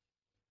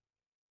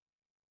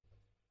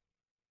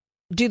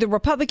the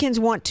Republicans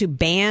want to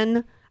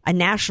ban a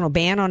national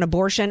ban on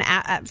abortion?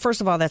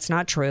 First of all, that's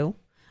not true.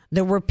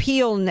 The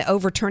repeal and the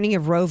overturning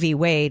of Roe v.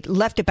 Wade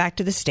left it back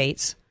to the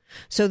states.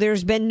 So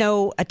there's been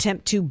no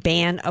attempt to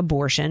ban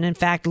abortion. In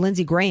fact,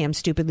 Lindsey Graham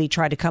stupidly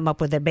tried to come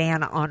up with a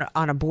ban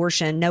on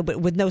abortion,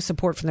 but with no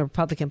support from the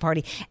Republican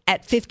Party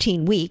at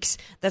 15 weeks.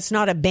 That's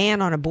not a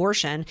ban on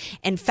abortion.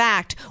 In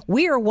fact,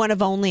 we are one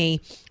of only,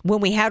 when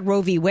we had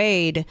Roe v.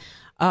 Wade,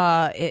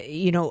 back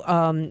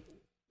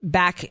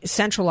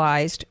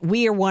centralized,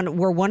 we're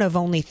one of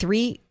only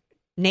 3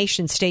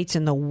 nation states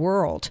in the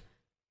world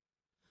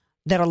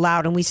that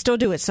allowed, and we still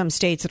do it, some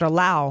states that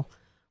allow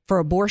for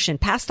abortion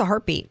past the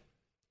heartbeat.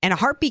 And a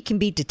heartbeat can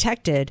be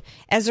detected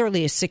as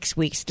early as 6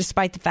 weeks,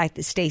 despite the fact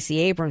that Stacey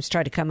Abrams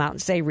tried to come out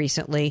and say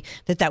recently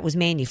that was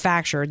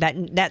manufactured.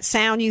 That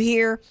sound you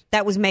hear,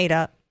 that was made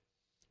up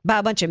by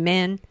a bunch of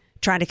men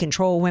trying to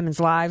control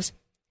women's lives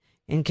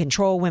and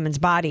control women's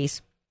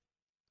bodies.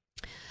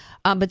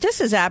 But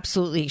this is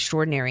absolutely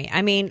extraordinary.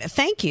 I mean,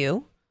 thank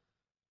you.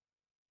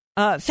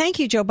 Thank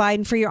you, Joe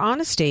Biden, for your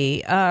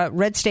honesty.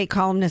 Red State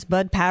columnist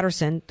Bud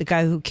Patterson, the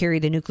guy who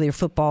carried the nuclear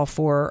football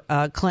for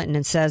Clinton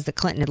and says that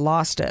Clinton had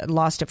lost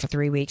it for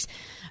 3 weeks,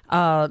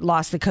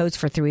 lost the codes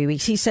for 3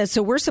 weeks. He says,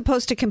 so we're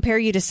supposed to compare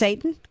you to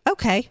Satan?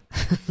 Okay.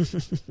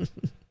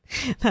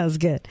 That was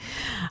good.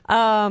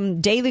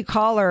 Daily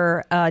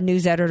Caller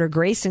news editor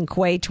Grayson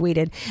Quay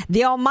tweeted,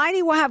 the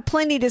Almighty will have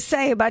plenty to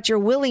say about your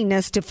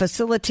willingness to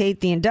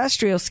facilitate the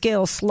industrial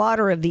scale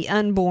slaughter of the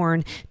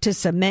unborn to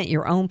cement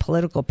your own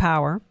political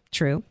power.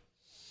 True.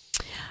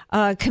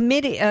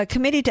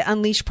 Committee to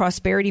Unleash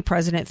Prosperity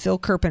President Phil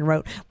Kerpen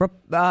wrote,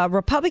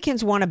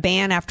 Republicans want a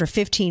ban after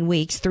 15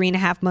 weeks,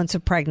 3.5 months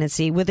of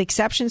pregnancy, with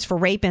exceptions for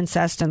rape,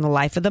 incest, and the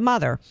life of the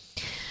mother.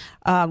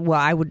 Well,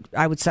 I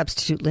would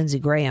substitute Lindsey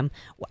Graham.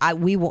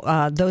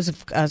 Those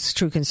of us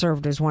true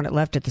conservatives want it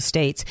left at the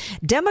states.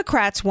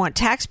 Democrats want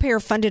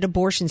taxpayer-funded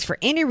abortions for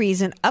any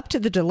reason up to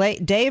the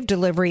day of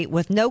delivery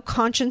with no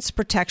conscience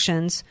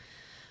protections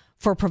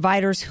for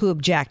providers who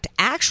object.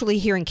 Actually,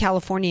 here in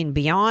California and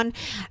beyond,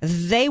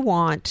 they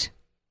want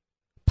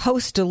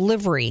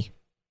post-delivery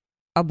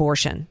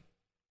abortion.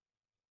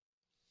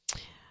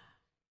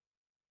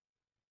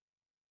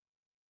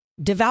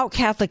 Devout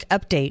Catholic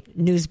update,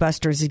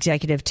 Newsbusters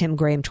executive Tim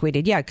Graham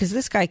tweeted. Yeah, because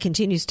this guy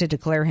continues to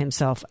declare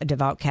himself a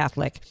devout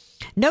Catholic.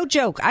 No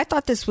joke. I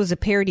thought this was a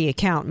parody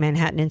account,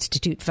 Manhattan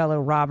Institute fellow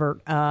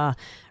Robert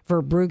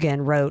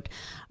Verbruggen wrote.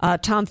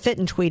 Tom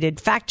Fitton tweeted,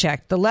 fact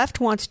check, the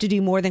left wants to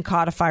do more than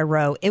codify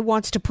Roe. It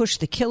wants to push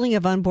the killing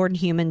of unborn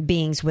human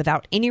beings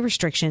without any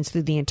restrictions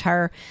through the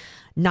entire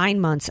 9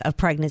 months of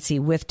pregnancy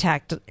with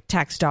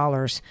tax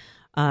dollars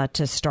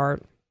to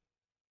start.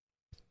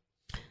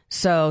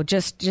 So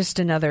just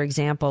another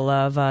example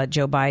of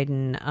Joe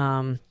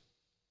Biden.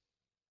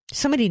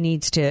 Somebody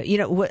needs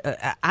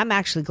to, I'm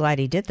actually glad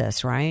he did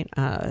this, right?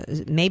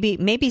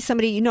 Maybe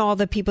somebody, all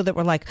the people that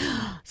were like,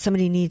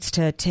 somebody needs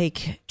to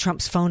take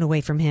Trump's phone away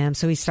from him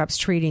so he stops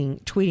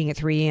tweeting at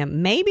 3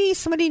 a.m. Maybe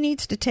somebody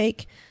needs to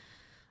take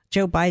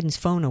Joe Biden's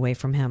phone away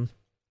from him.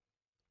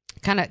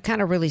 Kind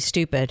of really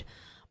stupid,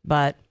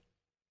 but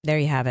there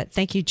you have it.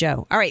 Thank you,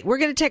 Joe. All right, we're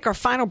going to take our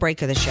final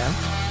break of the show.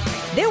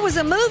 There was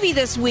a movie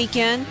this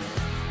weekend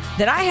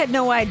that I had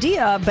no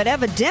idea, but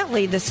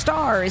evidently the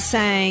star is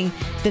saying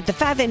that the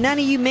fact that none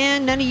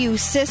of you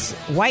cis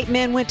white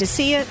men went to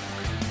see it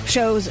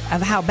shows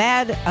of how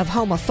bad of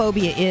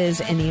homophobia is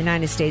in the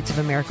United States of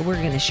America. We're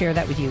going to share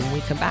that with you when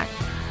we come back.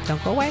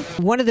 Don't go away.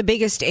 One of the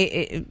biggest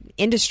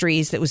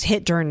industries that was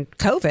hit during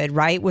COVID,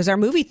 right, was our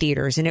movie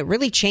theaters. And it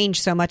really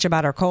changed so much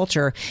about our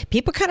culture.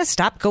 People kind of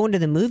stopped going to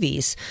the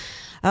movies.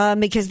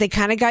 Because they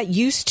kind of got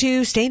used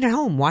to staying at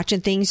home,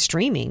 watching things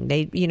streaming.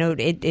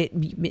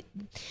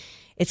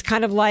 It's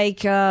kind of like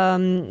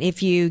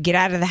if you get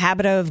out of the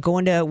habit of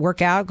going to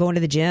work out, going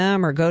to the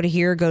gym, or go to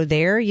here, go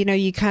there. It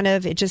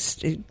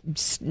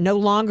no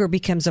longer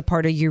becomes a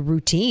part of your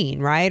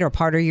routine, right, or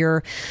part of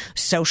your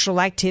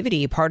social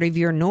activity, part of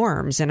your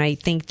norms. And I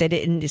think that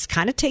it's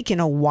kind of taken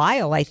a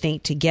while,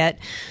 to get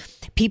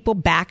people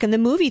back in the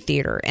movie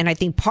theater. And I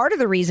think part of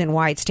the reason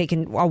why it's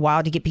taken a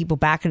while to get people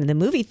back into the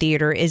movie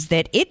theater is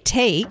that it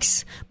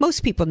takes,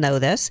 most people know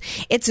this,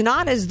 it's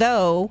not as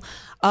though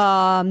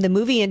the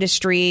movie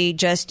industry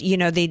just,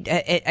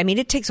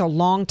 it takes a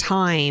long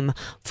time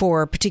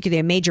for particularly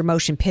a major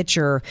motion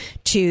picture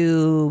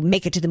to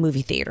make it to the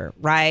movie theater,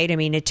 right?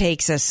 It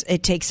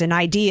takes an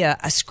idea,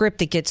 a script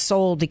that gets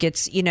sold, that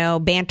gets,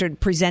 bantered,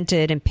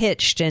 presented, and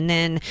pitched. And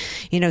then,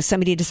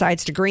 somebody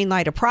decides to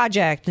greenlight a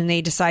project and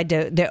they decide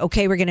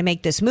okay, we're going to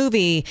make this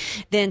movie.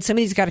 Then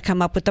somebody's got to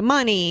come up with the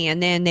money,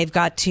 and then they've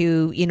got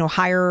to,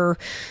 hire,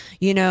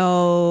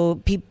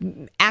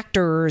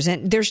 actors,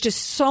 and there's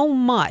just so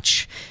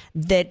much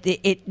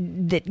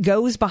that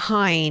goes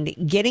behind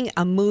getting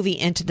a movie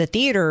into the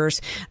theaters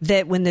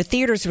that when the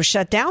theaters were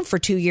shut down for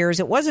 2 years,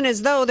 it wasn't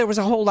as though there was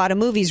a whole lot of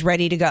movies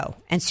ready to go,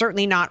 and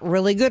certainly not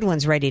really good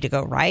ones ready to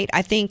go, right?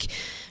 I think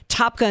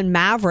Top Gun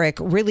Maverick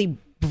really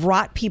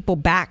brought people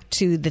back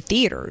to the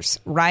theaters,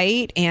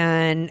 right?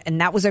 And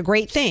that was a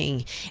great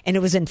thing. And it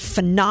was a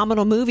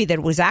phenomenal movie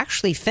that was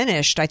actually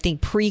finished, I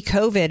think,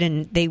 pre-COVID.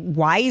 And they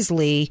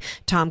wisely,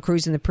 Tom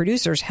Cruise and the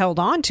producers, held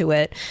on to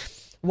it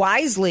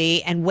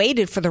wisely and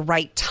waited for the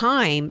right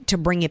time to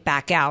bring it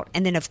back out.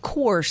 And then, of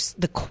course,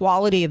 the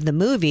quality of the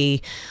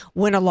movie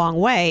went a long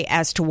way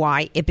as to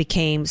why it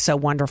became so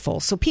wonderful.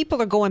 So people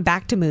are going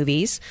back to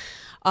movies.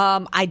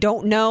 I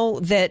don't know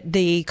that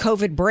the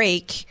COVID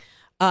break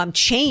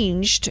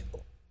changed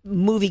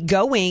movie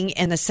going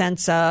in the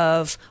sense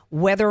of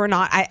whether or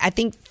not I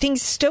think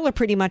things still are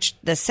pretty much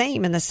the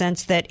same in the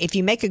sense that if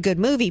you make a good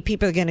movie,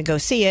 people are going to go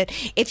see it.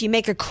 If you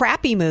make a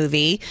crappy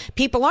movie,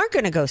 people aren't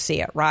going to go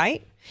see it,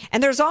 right?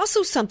 And there's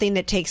also something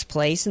that takes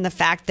place in the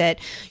fact that,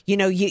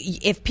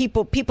 if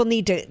people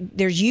need to,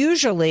 there's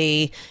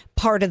usually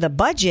part of the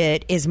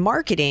budget is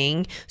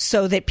marketing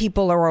so that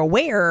people are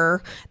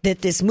aware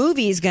that this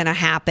movie is going to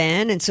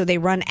happen. And so they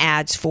run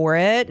ads for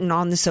it and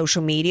on the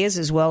social medias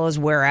as well as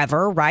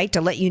wherever, right, to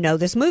let you know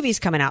this movie's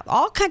coming out.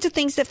 All kinds of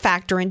things that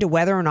factor into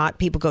whether or not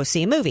people go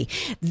see a movie.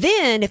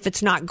 Then if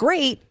it's not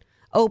great,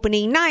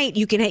 opening night,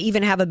 you can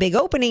even have a big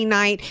opening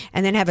night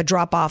and then have a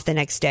drop off the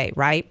next day,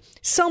 right?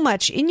 So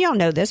much, and y'all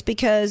know this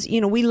because,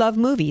 we love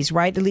movies,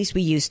 right? At least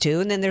we used to.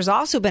 And then there's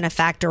also been a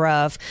factor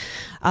of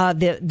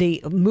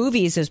the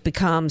movies has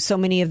become, so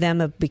many of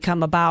them have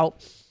become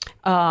about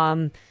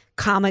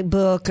comic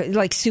book,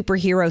 like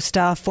superhero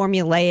stuff,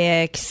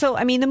 formulaic. So,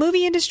 the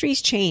movie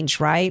industry's changed,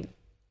 right?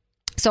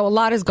 So a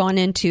lot has gone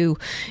into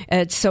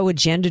it's so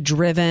agenda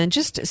driven.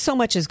 Just so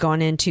much has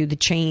gone into the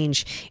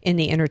change in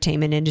the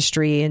entertainment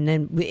industry, and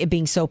then it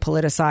being so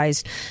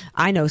politicized.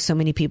 I know so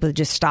many people that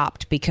just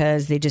stopped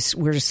because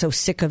we're just so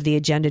sick of the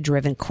agenda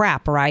driven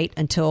crap, right?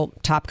 Until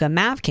Top Gun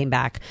Maverick came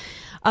back.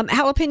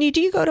 Jalapeno,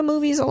 do you go to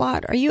movies a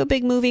lot? Are you a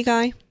big movie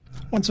guy?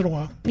 Once in a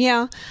while.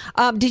 Yeah.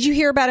 Did you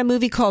hear about a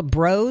movie called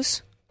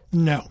Bros?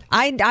 No.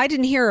 I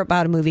didn't hear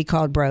about a movie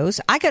called Bros.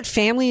 I got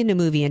family in the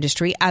movie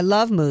industry. I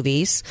love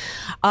movies.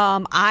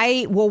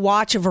 I will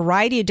watch a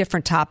variety of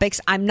different topics.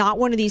 I'm not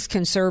one of these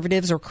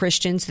conservatives or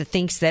Christians that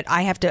thinks that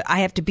I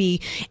have to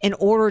be, in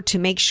order to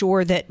make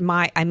sure that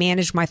I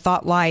manage my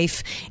thought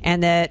life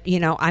and that,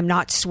 I'm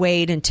not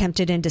swayed and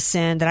tempted into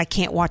sin, that I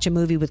can't watch a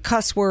movie with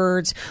cuss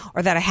words,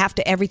 or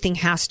that everything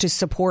has to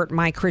support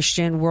my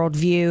Christian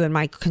worldview and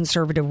my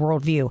conservative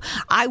worldview.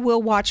 I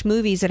will watch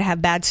movies that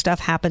have bad stuff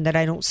happen that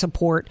I don't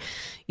support,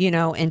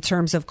 in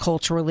terms of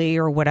culturally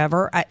or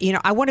whatever.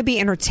 I want to be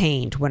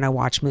entertained when I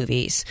watch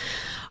movies.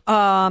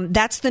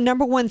 That's the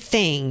number one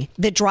thing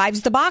that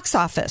drives the box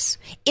office.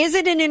 Is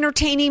it an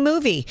entertaining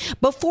movie?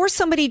 Before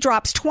somebody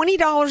drops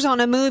 $20 on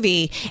a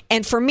movie,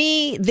 and for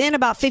me, then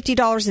about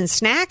 $50 in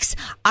snacks,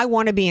 I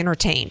want to be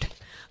entertained.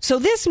 So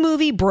this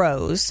movie,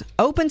 Bros,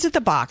 opens at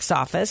the box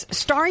office,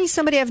 starring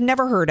somebody I've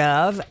never heard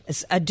of,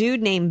 a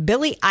dude named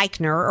Billy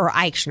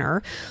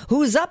Eichner, who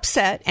was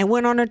upset and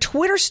went on a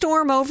Twitter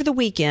storm over the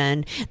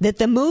weekend that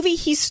the movie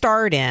he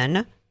starred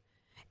in,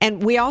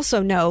 and we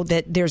also know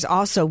that there's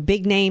also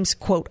big names,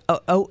 quote,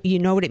 you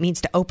know what it means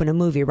to open a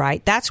movie,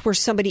 right? That's where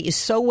somebody is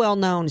so well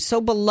known,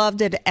 so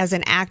beloved as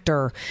an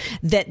actor,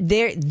 that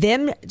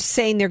them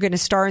saying they're going to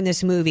star in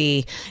this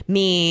movie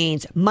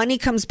means money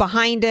comes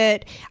behind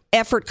it,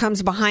 effort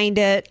comes behind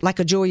it, like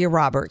a Julia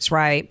Roberts,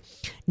 right?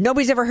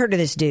 Nobody's ever heard of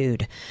this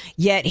dude.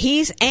 Yet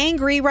he's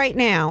angry right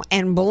now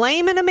and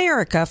blaming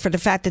America for the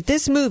fact that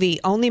this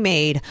movie only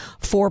made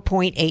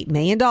 $4.8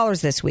 million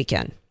this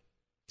weekend.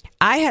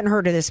 I hadn't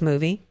heard of this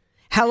movie.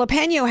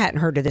 Jalapeno hadn't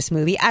heard of this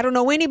movie. I don't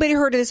know anybody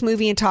heard of this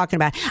movie and talking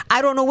about it.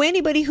 I don't know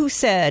anybody who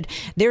said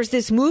there's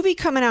this movie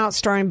coming out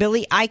starring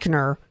Billy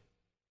Eichner,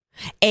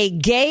 a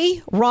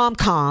gay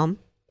rom-com.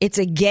 It's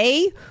a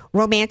gay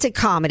romantic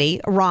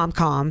comedy,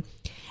 rom-com,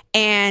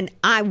 and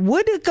I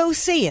would go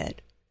see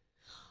it,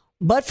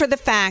 but for the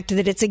fact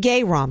that it's a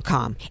gay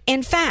rom-com.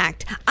 In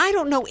fact, I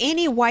don't know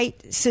any white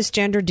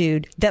cisgender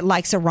dude that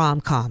likes a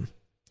rom-com.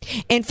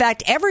 In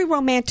fact, every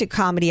romantic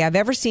comedy I've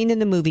ever seen in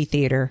the movie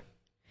theater,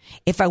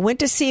 if I went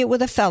to see it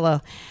with a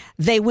fella,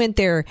 they went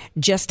there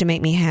just to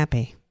make me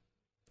happy.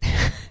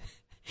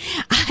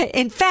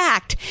 In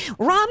fact,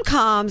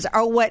 rom-coms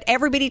are what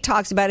everybody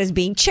talks about as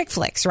being chick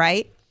flicks,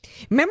 right?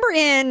 Remember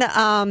in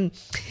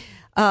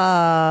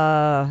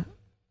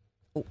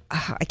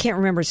I can't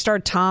remember. It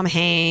starred Tom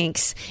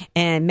Hanks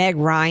and Meg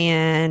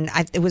Ryan.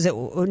 It was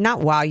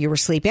not While You Were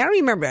Sleeping. I don't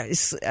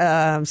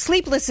remember.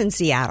 Sleepless in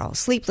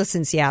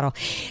Seattle.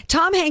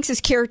 Tom Hanks'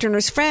 character and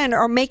his friend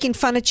are making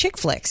fun of chick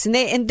flicks,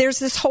 and there's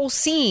this whole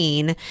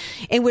scene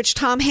in which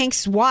Tom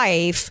Hanks'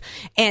 wife,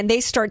 and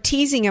they start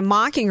teasing and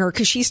mocking her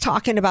because she's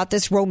talking about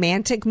this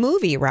romantic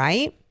movie,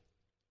 right?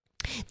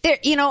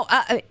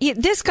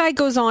 This guy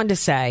goes on to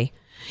say,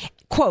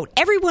 quote,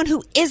 everyone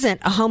who isn't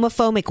a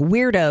homophobic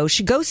weirdo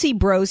should go see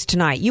Bros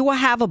tonight. You will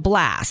have a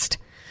blast.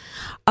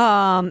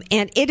 And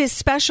it is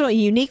special and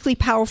uniquely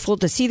powerful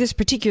to see this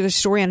particular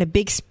story on a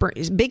big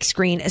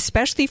screen,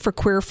 especially for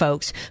queer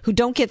folks who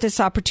don't get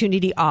this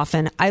opportunity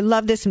often. I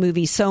love this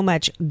movie so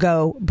much.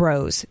 Go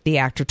Bros, the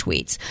actor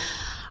tweets.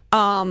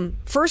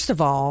 First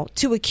of all,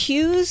 to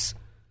accuse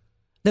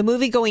the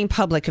movie-going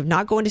public of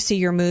not going to see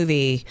your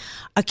movie,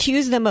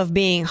 accuse them of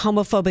being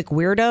homophobic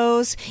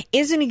weirdos,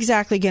 isn't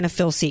exactly going to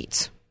fill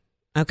seats.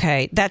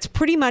 Okay, that's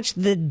pretty much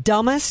the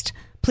dumbest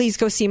please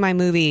go see my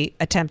movie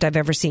attempt I've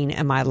ever seen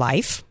in my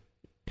life.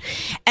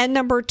 And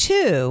number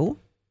two,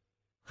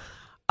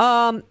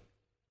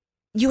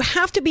 you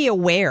have to be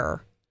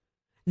aware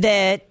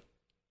that,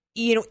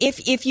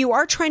 if you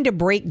are trying to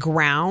break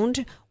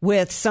ground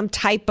with some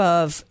type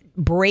of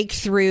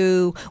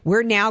breakthrough,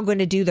 we're now going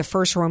to do the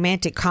first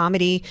romantic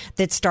comedy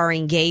that's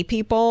starring gay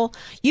people,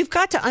 you've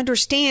got to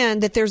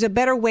understand that there's a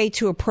better way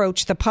to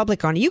approach the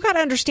public on it. You got to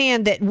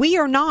understand that we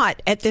are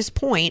not, at this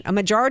point, a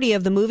majority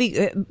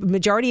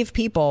of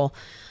people.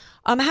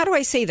 How do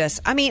I say this?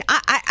 I mean,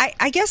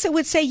 I guess I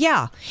would say,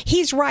 yeah,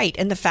 he's right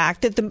in the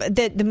fact that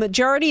the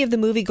majority of the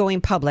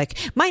movie-going public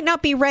might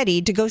not be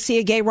ready to go see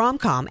a gay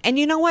rom-com. And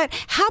you know what?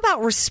 How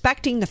about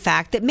respecting the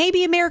fact that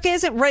maybe America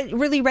isn't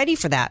really ready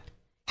for that?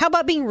 How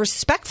about being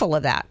respectful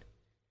of that?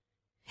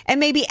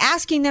 And maybe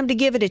asking them to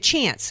give it a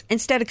chance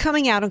instead of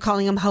coming out and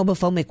calling them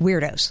homophobic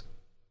weirdos.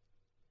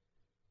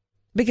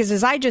 Because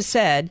as I just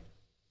said,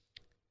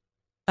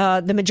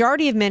 the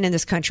majority of men in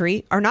this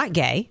country are not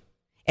gay.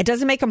 It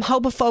doesn't make them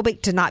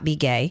homophobic to not be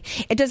gay.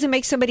 It doesn't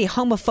make somebody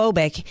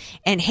homophobic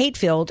and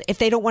hate-filled if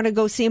they don't want to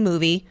go see a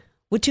movie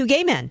with two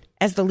gay men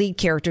as the lead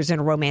characters in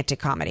a romantic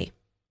comedy.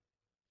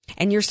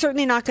 And you're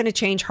certainly not going to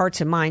change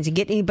hearts and minds and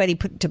get anybody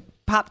to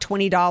pop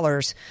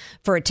 $20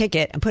 for a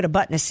ticket and put a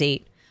butt in a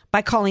seat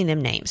by calling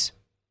them names.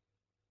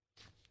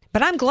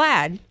 But I'm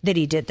glad that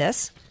he did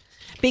this,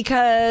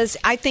 because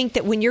I think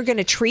that when you're going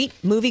to treat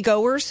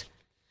moviegoers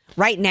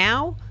right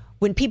now,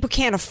 when people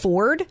can't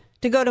afford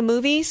to go to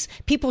movies,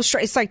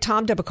 it's like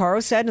Tom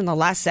DeBaccaro said in the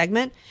last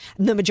segment,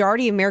 the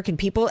majority of American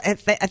people, I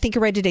think I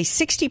read today,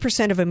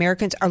 60% of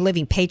Americans are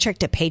living paycheck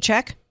to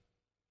paycheck.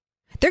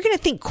 They're going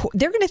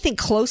to think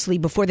closely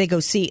before they go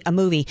see a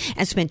movie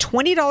and spend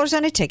 $20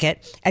 on a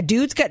ticket. A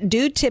dude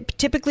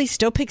typically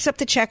still picks up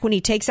the check when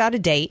he takes out a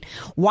date.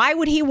 Why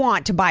would he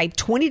want to buy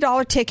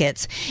 $20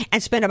 tickets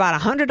and spend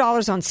about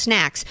 $100 on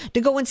snacks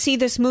to go and see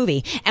this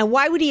movie? And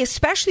why would he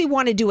especially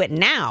want to do it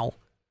now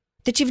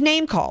that you've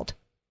name called?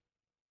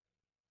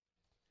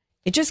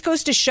 It just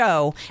goes to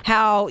show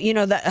how,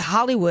 the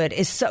Hollywood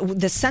is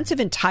the sense of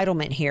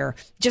entitlement here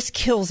just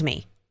kills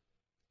me.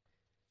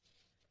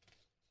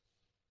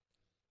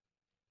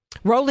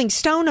 Rolling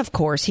Stone, of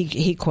course,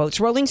 he quotes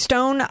Rolling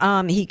Stone.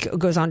 He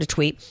goes on to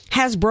tweet,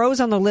 has Bros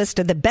on the list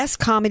of the best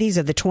comedies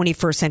of the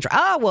 21st century.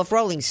 Oh, well, if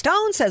Rolling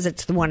Stone says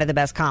it's one of the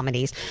best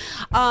comedies,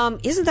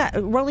 isn't that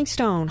Rolling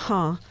Stone?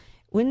 Huh?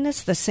 Wasn't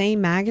this the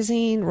same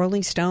magazine,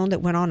 Rolling Stone,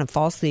 that went on and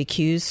falsely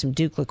accused some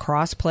Duke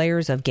lacrosse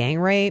players of gang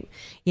rape?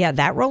 Yeah,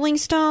 that Rolling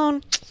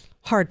Stone,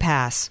 hard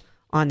pass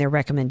on their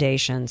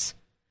recommendations.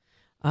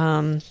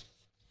 Have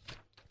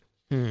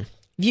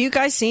you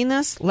guys seen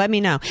this? Let me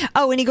know.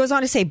 Oh, and he goes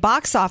on to say,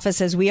 box office,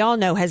 as we all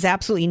know, has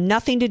absolutely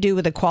nothing to do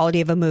with the quality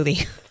of a movie.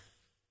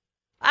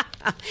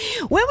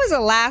 When was the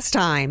last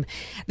time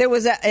there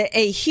was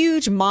a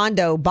huge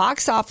Mondo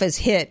box office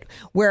hit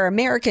where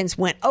Americans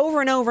went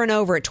over and over and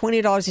over at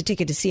 $20 a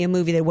ticket to see a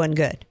movie that wasn't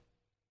good?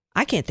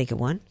 I can't think of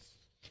one.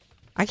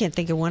 I can't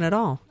think of one at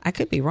all. I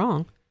could be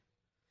wrong.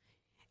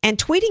 And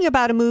tweeting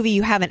about a movie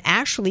you haven't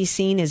actually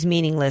seen is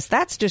meaningless.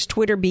 That's just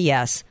Twitter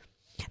BS.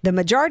 The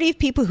majority of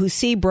people who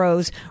see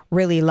Bros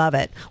really love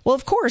it. Well,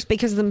 of course,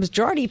 because the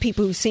majority of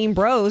people who've seen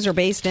Bros are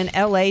based in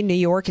L.A., New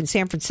York, and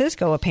San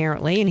Francisco,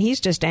 apparently, and he's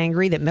just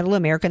angry that Middle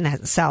America and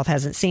the South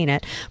hasn't seen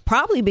it,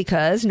 probably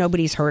because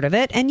nobody's heard of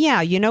it. And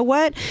yeah, you know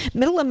what?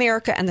 Middle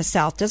America and the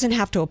South doesn't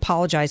have to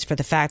apologize for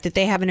the fact that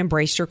they haven't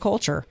embraced your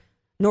culture,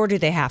 nor do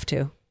they have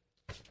to.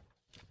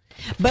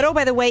 But, oh,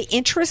 by the way,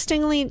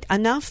 interestingly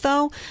enough,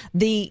 though,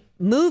 the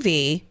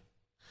movie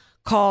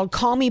called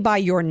Call Me By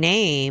Your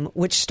Name,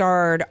 which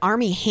starred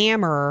Armie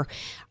Hammer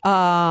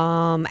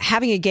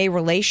having a gay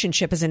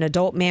relationship as an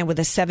adult man with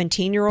a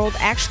 17-year-old,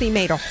 actually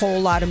made a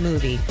whole lot of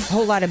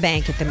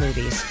bank at the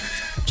movies.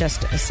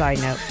 Just a side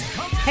note.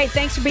 Hey,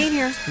 thanks for being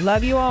here.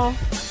 Love you all.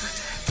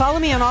 Follow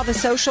me on all the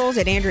socials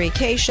at Andrea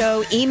Kaye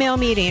Show. Email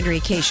me at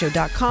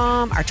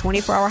AndreaKayeShow.com. Our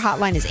 24-hour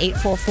hotline is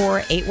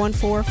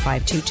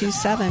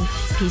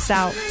 844-814-5227. Peace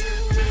out.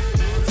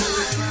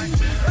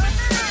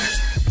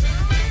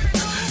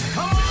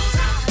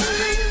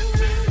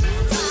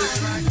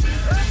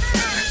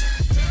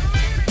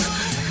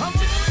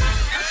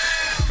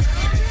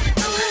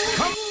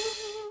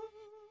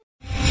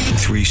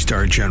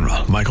 Three-star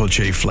General Michael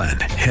J. Flynn,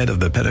 head of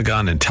the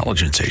Pentagon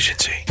Intelligence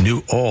Agency,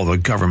 knew all the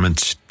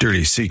government's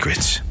dirty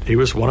secrets. He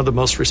was one of the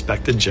most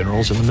respected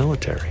generals in the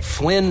military.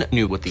 Flynn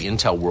knew what the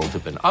intel world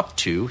had been up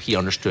to. He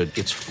understood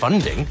its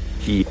funding.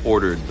 He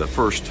ordered the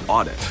first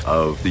audit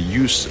of the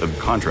use of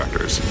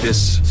contractors.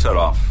 This set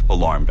off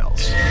alarm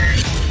bells.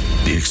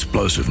 The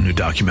explosive new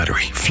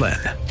documentary, Flynn,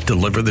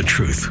 Deliver the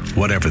Truth,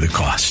 Whatever the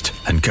Cost,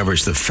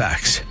 uncovers the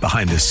facts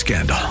behind this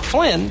scandal.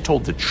 Flynn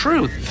told the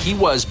truth. He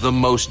was the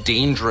most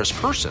dangerous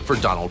person for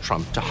Donald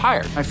Trump to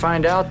hire. I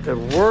find out the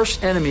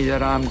worst enemy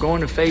that I'm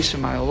going to face in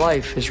my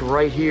life is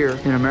right here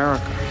in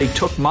America. They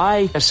took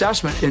my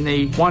assessment and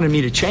they wanted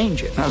me to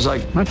change it. And I was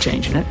like, I'm not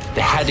changing it.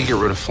 They had to get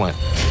rid of Flynn.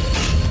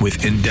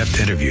 With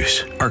in-depth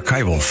interviews,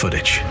 archival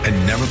footage, and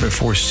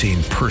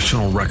never-before-seen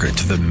personal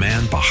records of the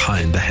man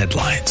behind the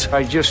headlines.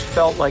 I just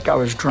felt like I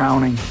was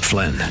drowning.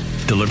 Flynn,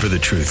 Deliver the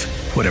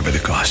Truth, Whatever the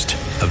Cost.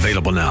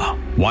 Available now.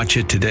 Watch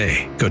it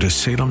today. Go to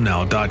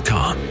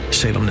salemnow.com.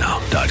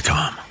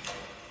 salemnow.com.